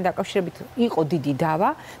 ცხიმებთან დაკავშირებით იყო დიდი დავა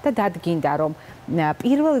და დადგინდა რომ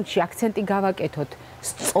პირველ რიგში აქცენტი გავაკეთოთ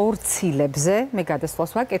სწორ ცილებზე, მე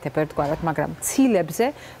გადასვლას ვაკეთებ ერთგვარად, მაგრამ ცილებზე,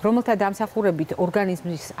 რომელთა დამსახურებით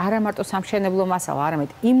ორგანიზმის არა მარტო სამშენებლო მასალა, არამედ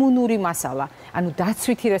იმუნური მასალა, ანუ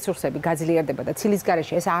დაცვითი რესურსები გაძლიერდება და ცილის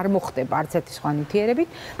გარეშე ეს არ მოხდება არც ერთი სხვა ნივთიერებით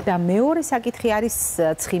და მეორე საკითხი არის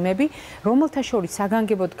ცხიმები, რომელთა შორის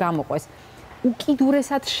საგანგებოდ გამოყვეს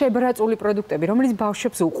უკიდურესად შებრაწული პროდუქტები, რომელიც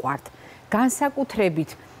ბავშვებს უყვართ. განსაკუთრებით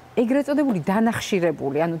ეგრეთ წოდებული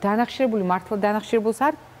დანახშირებული, ანუ დანახშირებული მართლა დანახშირებულს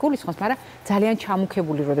არ გულისხმობს, მაგრამ ძალიან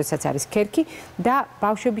ჩამუქებული, როდესაც არის ქერქი და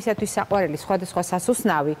ბავშვებისათვის საყვარელი სხვადასხვა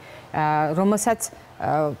სასუსნავი, რომელსაც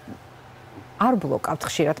არ ბლოკავთ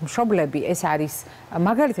ხშირად მშობლები, ეს არის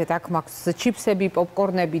მაგალითად აქ მაქვს ჩიფსები,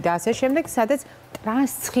 პოპკორნები და ასე შემდეგ, სადაც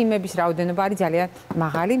ტრანსცხიმების რაოდენობა არის ძალიან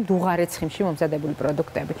მაღალი, მდუღარე ცხიმში მომზადებული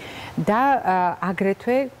პროდუქტები. და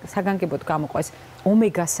აგრეთვე საგანგებოდ გამოყვეს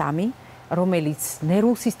ომეგა-3, რომელიც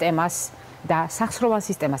ნერვულ სისტემას და სახსროვან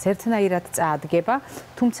სისტემას ერთნაირად წაადგება,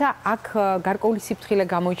 თუმცა აქ გარკვეული სიფრთხილე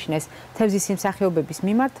გამოიჩინეს თევზის სიმსახიობების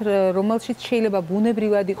მიმართ, რომელშიც შეიძლება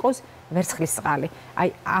ბუნებრივად იყოს ვერცხლის წყალი. აი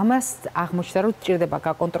ამას აღმოჩნდა, რომ სჭირდება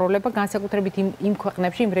გაკონტროლება, განსაკუთრებით იმ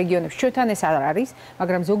ქვეყნებში, იმ რეგიონებში. ჩვენთან ეს არ არის,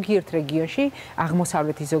 მაგრამ ზოგიერთ რეგიონში,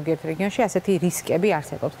 აღმოსავლეთის ზოგიერთ რეგიონში ასეთი რისკები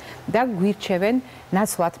არსებობს და გვირჩევენ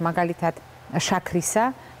ნაცვლად მაგალითად შაქრისა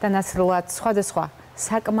და ნაცვლად სხვადასხვა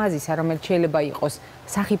საკმაზისა, რომელიც შეიძლება იყოს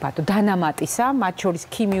სახიფათო დანამატისა, მათ შორის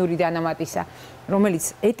ქიმიური დანამატისა, რომელიც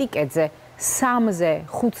ეტიკეტზე 3-ზე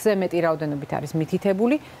 5-ზე მეტი რაოდენობით არის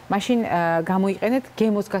მითითებული, მაშინ გამოიყენეთ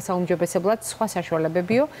გემოს გასაუმჯობესებლად სხვა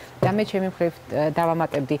საშუალებებიო და მე ჩემი მხრივ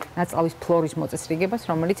დავამატებდი ნაწლავის ფლორის მოწესრიგებას,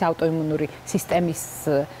 რომელიც ავტოიმუნური სისტემის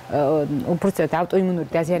უბრალოდ ავტოიმუნური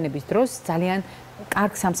დაზიანების დროს ძალიან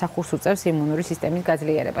კარგ სამსახურს უწევს იმუნური სისტემის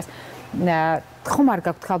გაძლიერებას. ხომ არ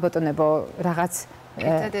გაქვთ ხალბატონებო რაღაც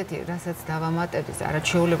ერთადერთი, რასაც დავამატებთ,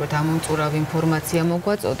 არაჩვეულებრივ ამომწურავი ინფორმაცია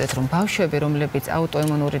მოგვაწოდეთ, რომ ბავშვები, რომლებიც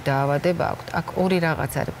აუტოიმუნური დაავადება აქვთ, აქ ორი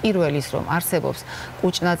რაღაც არის. პირველი ის, რომ არსებობს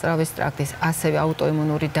კუჭ-ნაწრავის ტრაქტის ასევე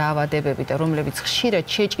აუტოიმუნური დაავადებები და რომლებიც ხშირად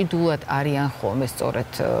შეჭიდულად არიან ხოლმე სწორედ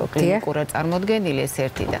კლინიკურად წარმოდგენილი, ეს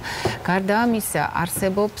ერთი და გარდა ამისა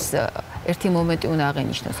არსებობს ერთი მომენტი უნდა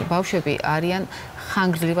აღინიშნოს, რომ ბავშვები არიან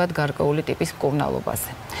ხანგრძლივად გარკვეული ტიპის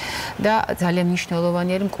მკურნალობაზე. და ძალიან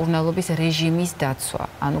მნიშვნელოვანი არის მკურნალობის რეჟიმის დაცვა.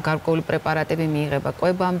 ანუ გარკვეული პრეპარატები მიიღება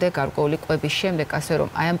კვებამდე, გარკვეული კვების შემდეგ, ასე რომ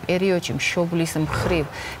აი ამ პერიოდში მშობლის მხრივ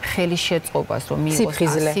ხელის შეწყობას, რომ მიიღოს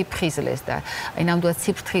სიფხიზლეს და აი ნამდვილად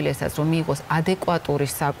სიფრთხილესაც, რომ მიიღოს ადეკვატური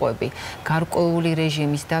საკვები, გარკვეული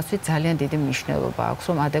რეჟიმის დაცვით ძალიან დიდი მნიშვნელობა აქვს,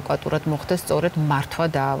 რომ ადეკვატურად მოხდეს სწორედ მართვა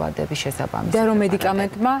დაავადების შესაბამისად. და რომ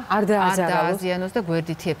მედიკამენტმა არ დააზიანოს და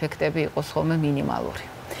გვერდითი ეფექტები იყოს ხოლმე მინიმალური.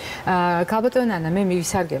 ქალბატონო ნანა, მე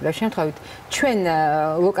მივისარგებლებ შემთხვევით ჩვენ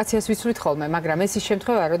ლოკაციას ვიცვლით ხოლმე, მაგრამ ეს ის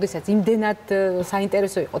შემთხვევაა, როდესაც იმდენად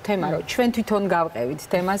საინტერესო იყო თემა, რომ ჩვენ თვითონ გავყევით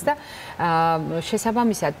თემას და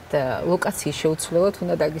შესაბამისად ლოკაციის შეუცვლელად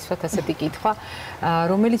უნდა დაგისვათ ასეთი კითხვა,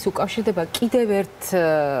 რომელიც უკავშირდება კიდევ ერთ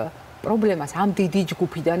პრობლემას ამ დიდი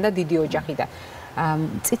ჯგუფიდან და დიდი ოჯახიდან.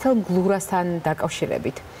 წითელ მგლურასთან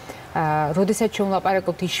დაკავშირებით. როდესაც ჩვენ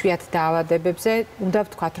ვლაპარაკობთ იშვიათ დაავადებებზე, უნდა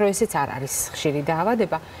ვთქვათ, რომ ესეც არ არის ხშირი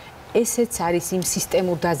დაავადება, ესეც არის იმ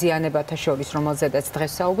სისტემურ დაზიანებათა შორის, რომელზედაც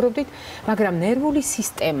დღეს საუბრობდით, მაგრამ ნერვული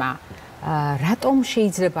სისტემა რატომ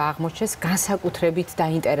შეიძლება აღმოჩნდეს განსაკუთრებით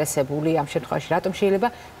დაინტერესებული ამ შემთხვევაში, რატომ შეიძლება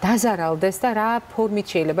დაზარალდეს და რა ფორმით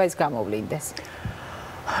შეიძლება ეს გამოვლინდეს?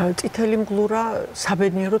 წითელი მგლურა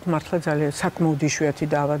საბედნიეროდ მართლა ძალიან საკმაოდ იშვიათი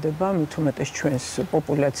დაავადება, მით უმეტეს ჩვენს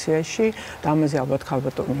პოპულაციაში და ამაზე ალბათ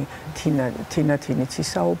ქალბატონი თინათინიც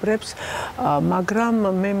ისაუბრებს, მაგრამ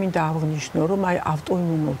მე მინდა აღვნიშნო, რომ აი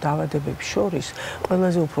ავტოიმუნურ დაავადებების შორის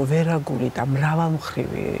ყველაზე უფრო ვერაგული და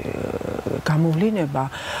მრავალმხრივი გამოვლინება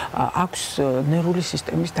აქვს ნერვული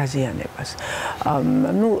სისტემის დაზიანებას.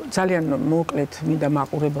 ნუ ძალიან მოკლედ მინდა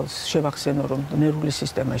მაყურებელს შევახსენო, რომ ნერვული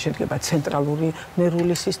სისტემა შედგება ცენტრალური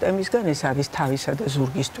ნერვული სისტემისგან, ეს არის თავისა და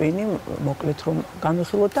ზურგის ტვინი, მოკლედ რომ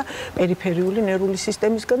განვიხილოთ და პერიფერიული ნერვული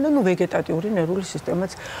სისტემისგან და ნუ ვეგეტატიური ნერვული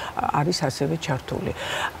სისტემაც არის ასევე ჩართული.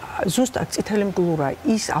 ზუსტად წითელი მგლურა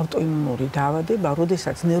ის ავტოიმუნური დაავადება,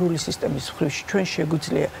 როდესაც ნერვული სისტემის მხრივ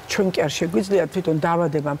ჩვენ კი არ შეგვიძლია თვითონ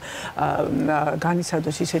დაავადებამ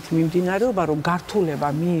განიცადოს ისეთი მიმდინარეობა, რომ გართულება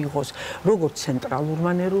მიიღოს როგორც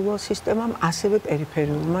ცენტრალურმა ნერვულ სისტემამ, ასევე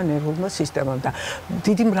პერიფერიულმა ნერვულმა სისტემამ და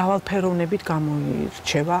დიდი მრავალფეროვნებით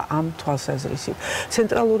გამოირჩევა ამ თვალსაზრისით.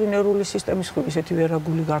 ცენტრალური ნერვული სისტემის მხრივ ისეთი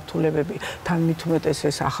ვერაგული გართულებები, თან მით უმეტეს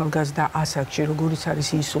ეს ახალგაზრდა ასაკში, როგორიც არის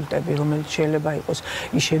ინსულტები, რომელიც შეიძლება იყოს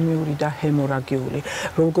ისემიური და ჰემორაგიული,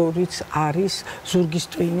 როგორიც არის ზურგის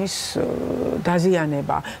ტვინის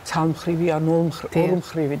დაზიანება, ცალმხრივი ან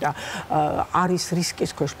ორმხრივი და არის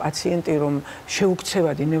რისკის ქვეშ პაციენტი, რომ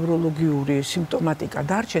შეუქცევადი ნევროლოგიური სიმპტომატიკა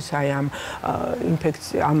დარჩეს აი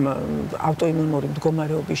ამ ავტოიმუნური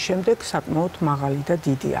მდგომარეობის შემდეგ საკმაოდ მაღალი და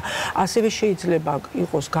დიდია. ასევე შეიძლება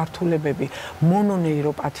იყოს გართულებები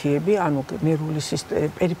მონონეიროპათიები, ანუ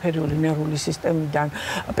პერიფერიული ნერვული სისტემიდან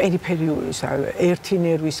პერიფერიული ერთი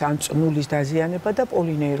ნერვის ან წნულის დაზიანება და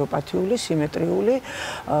პოლინეიროპათიული სიმეტრიული,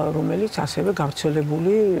 რომელიც ასევე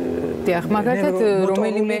გავრცელებული მაგალითად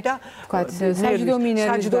რომელიმე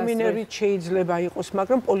საჯდომი ნერვით შეიძლება იყოს,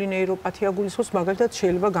 მაგრამ პოლინეიროპათია გულისხმობს მაგალითად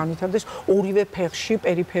შეიძლება განვითარდეს ორივე ფეხში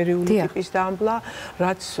პერიფერიული ტიპის დამბლა,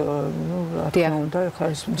 რაც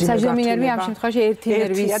საჯდომი ნერვი ამ შემთხვევაში ერთი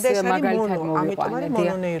ნერვის მაგალითად მოვიყვანე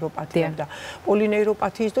მონონეიროპათია და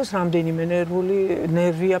პოლინეიროპათიის დროს რამდენიმე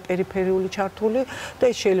ნერვია პერიფერიული ჩართული და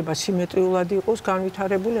ეს შეიძლება სიმეტრიულად იყოს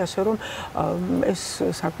განვითარებული, ასე რომ ეს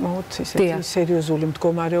საკმაოდ ისეთი სერიოზული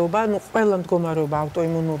მდგომარეობა, ну ყველა მდგომარეობა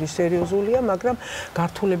ავტოიმუნური სერიოზულია, მაგრამ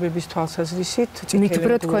გართულებების თვალსაზრისით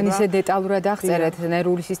მითხრა თქვენ ისე დეტალურად აღწერეთ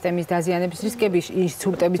ნერვული სისტემის დაზიანების რისკები,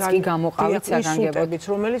 ინსულტებიც კი გამოყავით საგანგებოდ,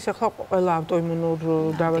 რომელიც ახლა ყველა ავტოიმუნურ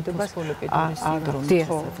დაავადებას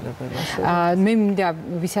მე მინდა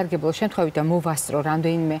ვისარგებლო შემთხვევით და მოვასწრო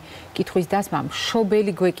რამდენიმე კითხვის დასმა,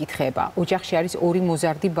 მშობელი გვეკითხება, ოჯახში არის ორი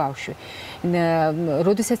მოზარდი ბავშვი.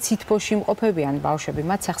 როდესაც სითბოში იმყოფებიან ბავშვები,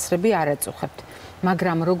 მათ სახსრები არ აწუხებთ.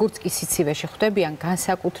 მაგრამ როგორც კი სიცივეში ხვდებიან,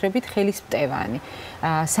 განსაკუთრებით ხელის მტევანი,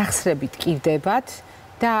 სახსრები ტკივდებათ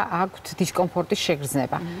და აქვთ დისკომფორტის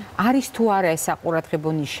შეგრძნება. არის თუ არა ეს საყურადღებო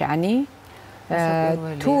ნიშანი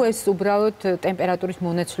თუ ეს უბრალოდ ტემპერატურის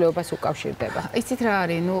მონაცვლეობას უკავშირდება. იცით რა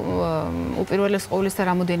არის, ნუ უპირველეს ყოვლისა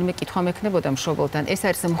რამოდენიმე კითხვა მექნებოდა მშობელთან. ეს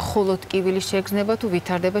არის მხოლოდ ტკივილის შეგრძნება თუ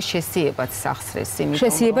ვითარდება შესიებაც სახსრეს, იმიტომ რომ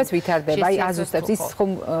შესიებაც ვითარდება, აი აზუსტებს ის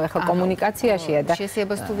ახლა კომუნიკაციაშია და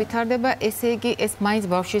შესიებაც თუ ვითარდება, ესე იგი ეს მაინც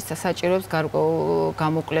ბავშვის საჭიროებს გარკვეულ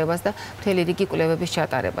გამოკვლევას და მთელი რიგი კვლევების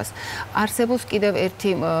ჩატარებას. არსებობს კიდევ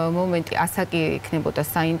ერთი მომენტი, ასაკი იქნებოდა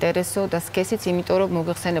საინტერესო და სქესიც, იმიტომ რომ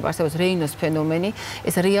მოიხსენება არსებობს რეინოს ფენომენი,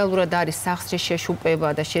 ეს რეალურად არის სახსრის შეშუპება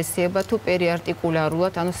და შესიება თუ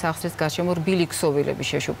პერიარტიკულარულად, ანუ სახსრის გარშემო რბილი ქსოვილების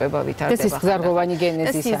შეშუპება ვითარდება. ეს სიზარღოვანი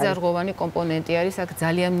გენეზის არის. ეს სიზარღოვანი კომპონენტი არის, აქ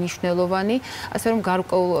ძალიან მნიშვნელოვანი, ასე რომ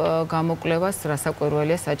გარკვეულ გამოკვლევას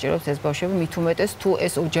რასაკვირველია საჭიროებს ეს ბავშვები, მით უმეტეს თუ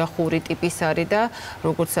ეს ოჯახური ტიპის არის და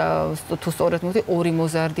როგორც თუ სწორედ მოდი ორი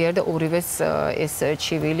მოზარდი არის და ორივეს ეს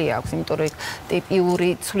ჩივილი აქვს, იმიტომ რომ ტიპიური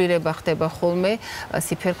ცვლილება ხდება ხოლმე,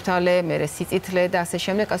 სიფერხთალე, მერე სიწითლე და ასე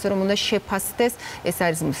შემდეგ, ასე რომ უნდა შეფასდეს, ეს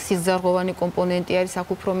არის სიზარღოვანი კომპონენტი არის აქ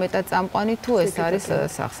უფრო მეტად წამყვანი თუ ეს არის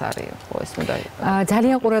სახსარიო, ხო ეს უნდა იყოს.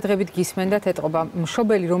 ძალიან ყურადღებით გისმენდათ ეტყობა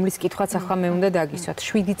მშობელი, რომლის კითხვაც ახლა მე უნდა დაგისვათ.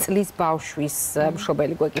 7 წლის ბავშვის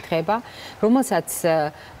მშობელი გვეკითხება, რომელსაც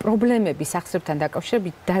პრობლემები სახსრებთან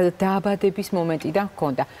დაკავშირებით დაავადების მომენტიდან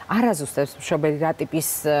ჰქონდა. არ აზუსტებს მშობელი რა ტიპის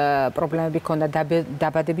პრობლემები ჰქონდა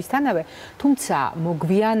დაავადებისთანავე, თუმცა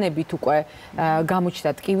მოგვიანებით უკვე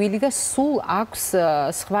გამოჩნდა ტკივილი და სულ აქვს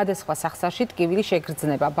სხვადასხვა სახსარში ტკივილის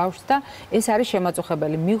შეგრძნება ბავშვს და ეს არის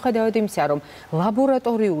შემაწუხებელი. მიუხედავად იმისა, რომ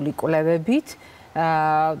ლაბორატორიული კვლევებით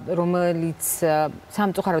რომელიც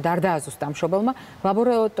სამწუხაროდ არ დააზუსტა მშობელმა,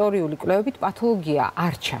 ლაბორატორიული კვლევებით პათოლოგია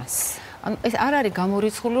არ ჩანს. ანუ ეს არ არის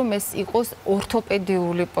გამორიცხული, რომ ეს იყოს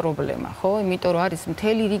ორთოპედიული პრობლემა, ხო? იმიტომ რომ არის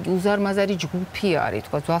მთელი რიგი უზარმაზარი ჯგუფი არის,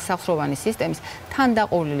 თქვა ძვალსახსროვანი სისტემის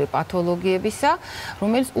თანდაყოლილი პათოლოგიებისა,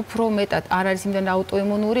 რომელიც უფრო მეტად არ არის იმდენ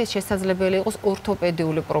აუტოიმუნური, ეს შესაძლებელი იყოს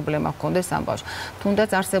ორთოპედიული პრობლემა ჰქონდეს ამ ბავშვს. თუნდაც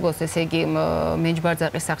არსებობს, ესე იგი,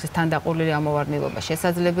 მენჯბარძაყის სახის თანდაყოლილი ამოვარდნილობა.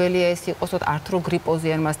 შესაძლებელია ეს იყოს ართროგრიპოზი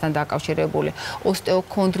ან მასთან დაკავშირებული,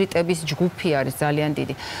 ოსტეოქონდრიტების ჯგუფი არის ძალიან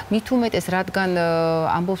დიდი. მით უმეტეს, რადგან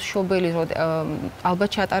ამბობს მშობელი ალბათ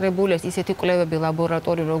ჩატარებული ეს ისეთი კვლევები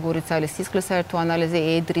ლაბორატორიული, როგორიც არის სისხლის საერთო ანალიზი,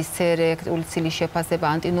 ედრის ცერექტული ცილის შეფასება,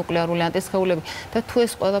 ანტინუკლეარული ანტისხეულები და თუ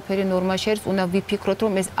ეს ყველაფერი ნორმაში არის, უნდა ვიფიქროთ,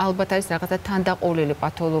 რომ ეს ალბათ არის რაღაცა თანდაყოლილი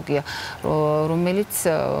პათოლოგია, რომელიც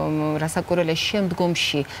რასაკვირველია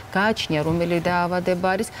შემდგომში გააჩნია, რომელი დაავადება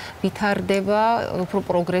არის, ვითარდება, უფრო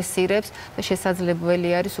პროგრესირებს და შესაძლებელი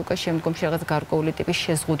არის უკვე შემდგომში რაღაც გარკვეული ტიპის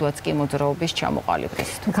შეზღუდვაც კი მოძრაობის ჩამოყალიბდეს.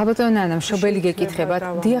 გაბატონო ნანა, მშობელი გეკითხებათ.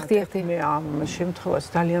 დიახ. მე ამ შემთხვევას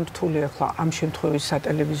ძალიან რთული ახლა ამ შემთხვევის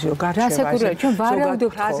სატელევიზიო გარჩევა. რასაკვირველია, ჩვენ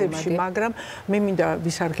ვარავდობთ ფრაზებში, მაგრამ მე მინდა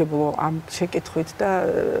ვისარგებლო ამ შეკითხვით და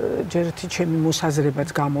ჯერ ერთი ჩემი მოსაზრებაც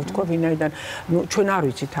გამოვთქვა, ვინაიდან ჩვენ არ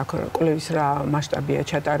ვიცით აქ კვლევის რა მასშტაბია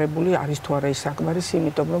ჩატარებული, არის თუ არა ის საკმარისი,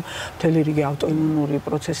 იმიტომ რომ მთელი რიგი აუტოიმუნური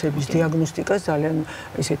პროცესების დიაგნოსტიკას ძალიან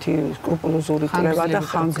ისეთი სკრუპულოზური კვლევა და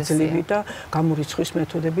ხანგრძლივი და გამორიცხვის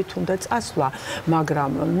მეთოდებით უნდა წასვლა,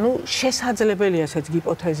 მაგრამ შესაძლებელია ესეც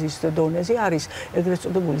ჰიპოთეზის დონეზე არის ეგრეთ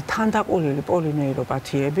წოდებული თანდაყოლილი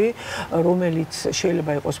პოლინეიროპათიები, რომელიც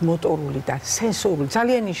შეიძლება იყოს მოტორული და სენსორული,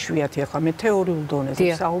 ძალიან იშვიათი, ახლა მე თეორიულ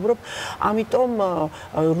დონეზე საუბრობ, ამიტომ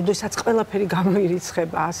როდესაც ყველაფერი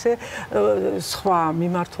გამოირიცხება ასე სხვა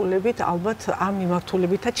მიმართულებით, ალბათ ამ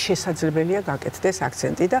მიმართულებითაც შესაძლებელია გაკეთდეს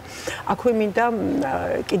აქცენტი და აქვე მინდა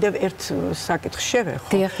კიდევ ერთ საკითხს შევეხო,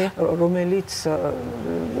 რომელიც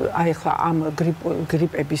აი ახლა ამ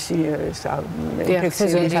გრიპების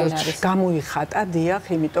ინფექციების გამოიხატა, დიახ,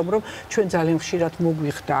 იმიტომ რომ ჩვენ ძალიან ხშირად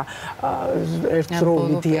მოგვიხდა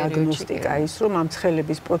ერთდროული დიაგნოსტიკა ის, რომ ამ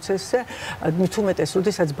ცხელების პროცესზე მით უმეტეს,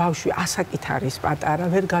 როდესაც ბავშვი ასაკით არის პატარა,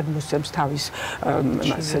 ვერ გადმოსცემს თავის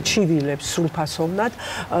ჩივილებს სრულფასოვნად,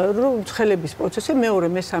 რომ ცხელების პროცესზე მეორე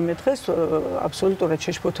მესამე დღეს აბსოლუტურად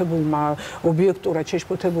შეშფოთებულმა, ობიექტურად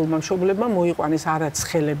შეშფოთებულმა მშობლებმა მოიყვანეს არა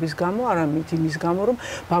ცხელების გამო, არამედ იმის გამო, რომ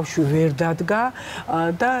ბავშვი ვერ დადგა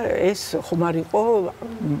და ეს ხომ არ იყო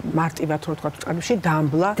მარტივად რო ვთქვათ წყარებში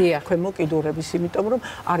დამბლა ქვემო კიდურების, იმიტომ რომ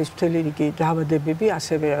არის მთელი რიგი დაავადებები,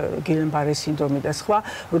 ასევე გილენ-ბარეს სინდრომი და სხვა,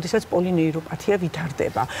 როდესაც პოლინეიროპათია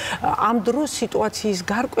ვითარდება. ამ დროს სიტუაციის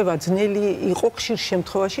გარკვევა ძნელი იყო ხშირ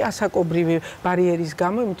შემთხვევაში ასაკობრივი ბარიერის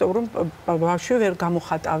გამო, იმიტომ რომ ბავშვი ვერ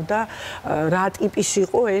გამოხატავდა რა ტიპის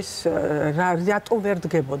იყო ეს, რატომ ვერ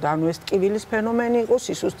დგებოდა, ანუ ეს ტკივილის ფენომენი იყო,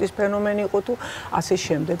 სისუსტის ფენომენი იყო თუ ასე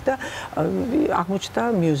შემდეგ და აღმოჩნდა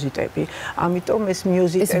მიოზიტები. ამიტომ ეს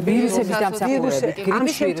მიოზიტები ვირუსების დამსახურებით, ამ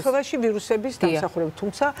შემთხვევაში ვირუსების დამსახურებით,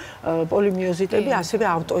 თუმცა პოლიმიოზიტები ასევე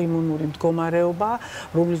ავტოიმუნური მდგომარეობა,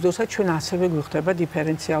 რომლის დროსაც ჩვენ ასევე გვხვდება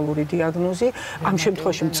დიფერენციალური დიაგნოზი. ამ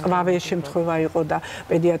შემთხვევაში მწვავე შემთხვევა იყო და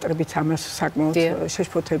პედიატრებიც ამას საკმაოდ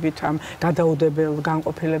შეშფოთებით ამ გადაუდებელ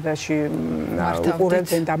განყოფილებაში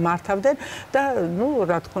უყურებდნენ და მართავდნენ და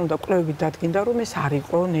რა თქმა უნდა კვლევებით დადგინდა რომ ეს არ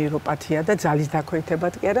იყო ნეიროპათია და ძალის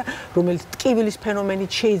დაქვეითებად კი არა, რომელიც ტკივილის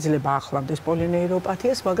ფენომენით შეიძლება ახლავდეს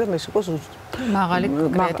პოლინეიროპათიას, მაგრამ ეს იყო მაღალი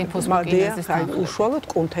კრეატინ ფოსფოგენეზის უშუალოდ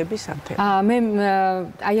კუნთების ანთება. მე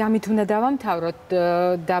აი ამით უნდა დავამთავროთ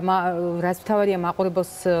და რაც მთავარია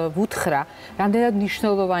მაყურებელს ვუთხრა, რამდენად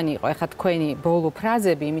მნიშვნელოვანი იყო ეხლა თქვენი ბოლო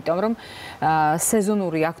ფრაზები, იმიტომ რომ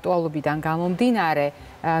სეზონური აქტუალობიდან გამომდინარე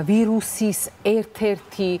ვირუსის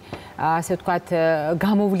ერთ-ერთი ასე ვთქვათ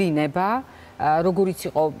გამოვლინება როგორიც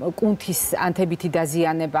იყო კუნთის ანთებითი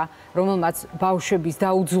დაზიანება, რომელმაც ბავშვების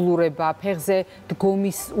დაუძლურება, ფეხზე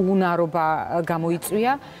დგომის უუნარობა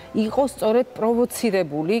გამოიწვია, იყო სწორედ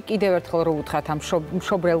პროვოცირებული, კიდევ ერთხელ რო უთხრათ ამ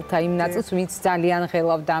მშობრელთა იმ ნაწილს, ვინც ძალიან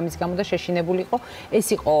ღელავდა ამის გამო და შეშინებული იყო, ეს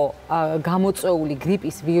იყო გამოწვეული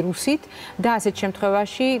გრიპის ვირუსით და ასეთ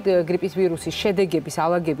შემთხვევაში გრიპის ვირუსის შედეგების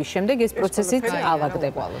ალაგების შემდეგ ეს პროცესიც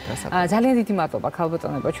ალაგდება. ძალიან დიდი მადლობა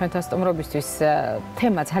ქალბატონებო ჩვენთან სტუმრობისთვის.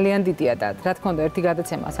 თემა ძალიან დიდია და რა თქმა უნდა ერთი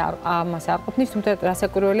გადაცემას ამას არ ყოფნის, თუმცა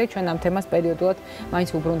რასაკვირველია ჩვენ ამ თემას პერიოდულად მაინც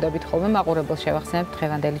უბრუნდებით ხოლმე. მაყურებელს შევახსენებთ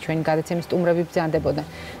დღევანდელი ჩვენი გადაცემის სტუმრები ბრძანდებოდნენ.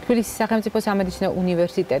 თბილისის სახელმწიფო სამედიცინო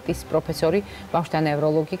უნივერსიტეტის პროფესორი, ბავშვთა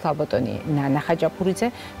ნევროლოგი ქალბატონი ნანა ხაჭაპურიძე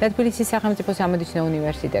და თბილისის სახელმწიფო სამედიცინო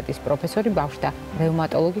უნივერსიტეტის პროფესორი, ბავშვთა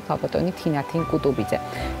რევმატოლოგი ქალბატონი თინათინ კუტუბიძე.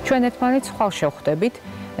 ჩვენ ერთმანეთს ხვალ შევხვდებით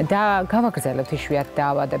და გავაგრძელებთ იშვიათ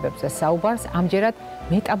დაავადებებზე საუბარს, ამჯერად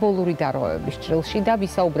მეტაბოლური დარღვევების ჭრილში და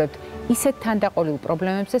ვისაუბრებთ ისეთ თანდაყოლილ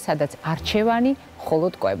პრობლემებზე, სადაც არჩევანი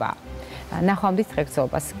მხოლოდ კვებაა. ნახვამდის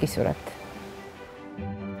დღეგრძელობას გისურვებთ.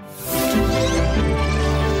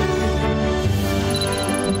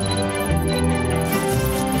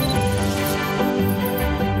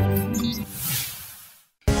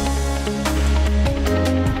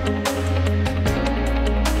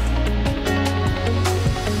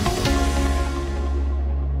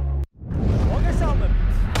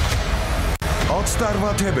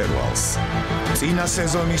 თებერვალს წინა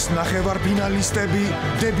სეზონის ნახევარფინალისტები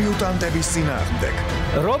დებიუტანტების წინააღმდეგ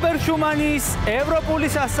რობერტ შუმანის ევროპული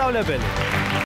სასწავლებელი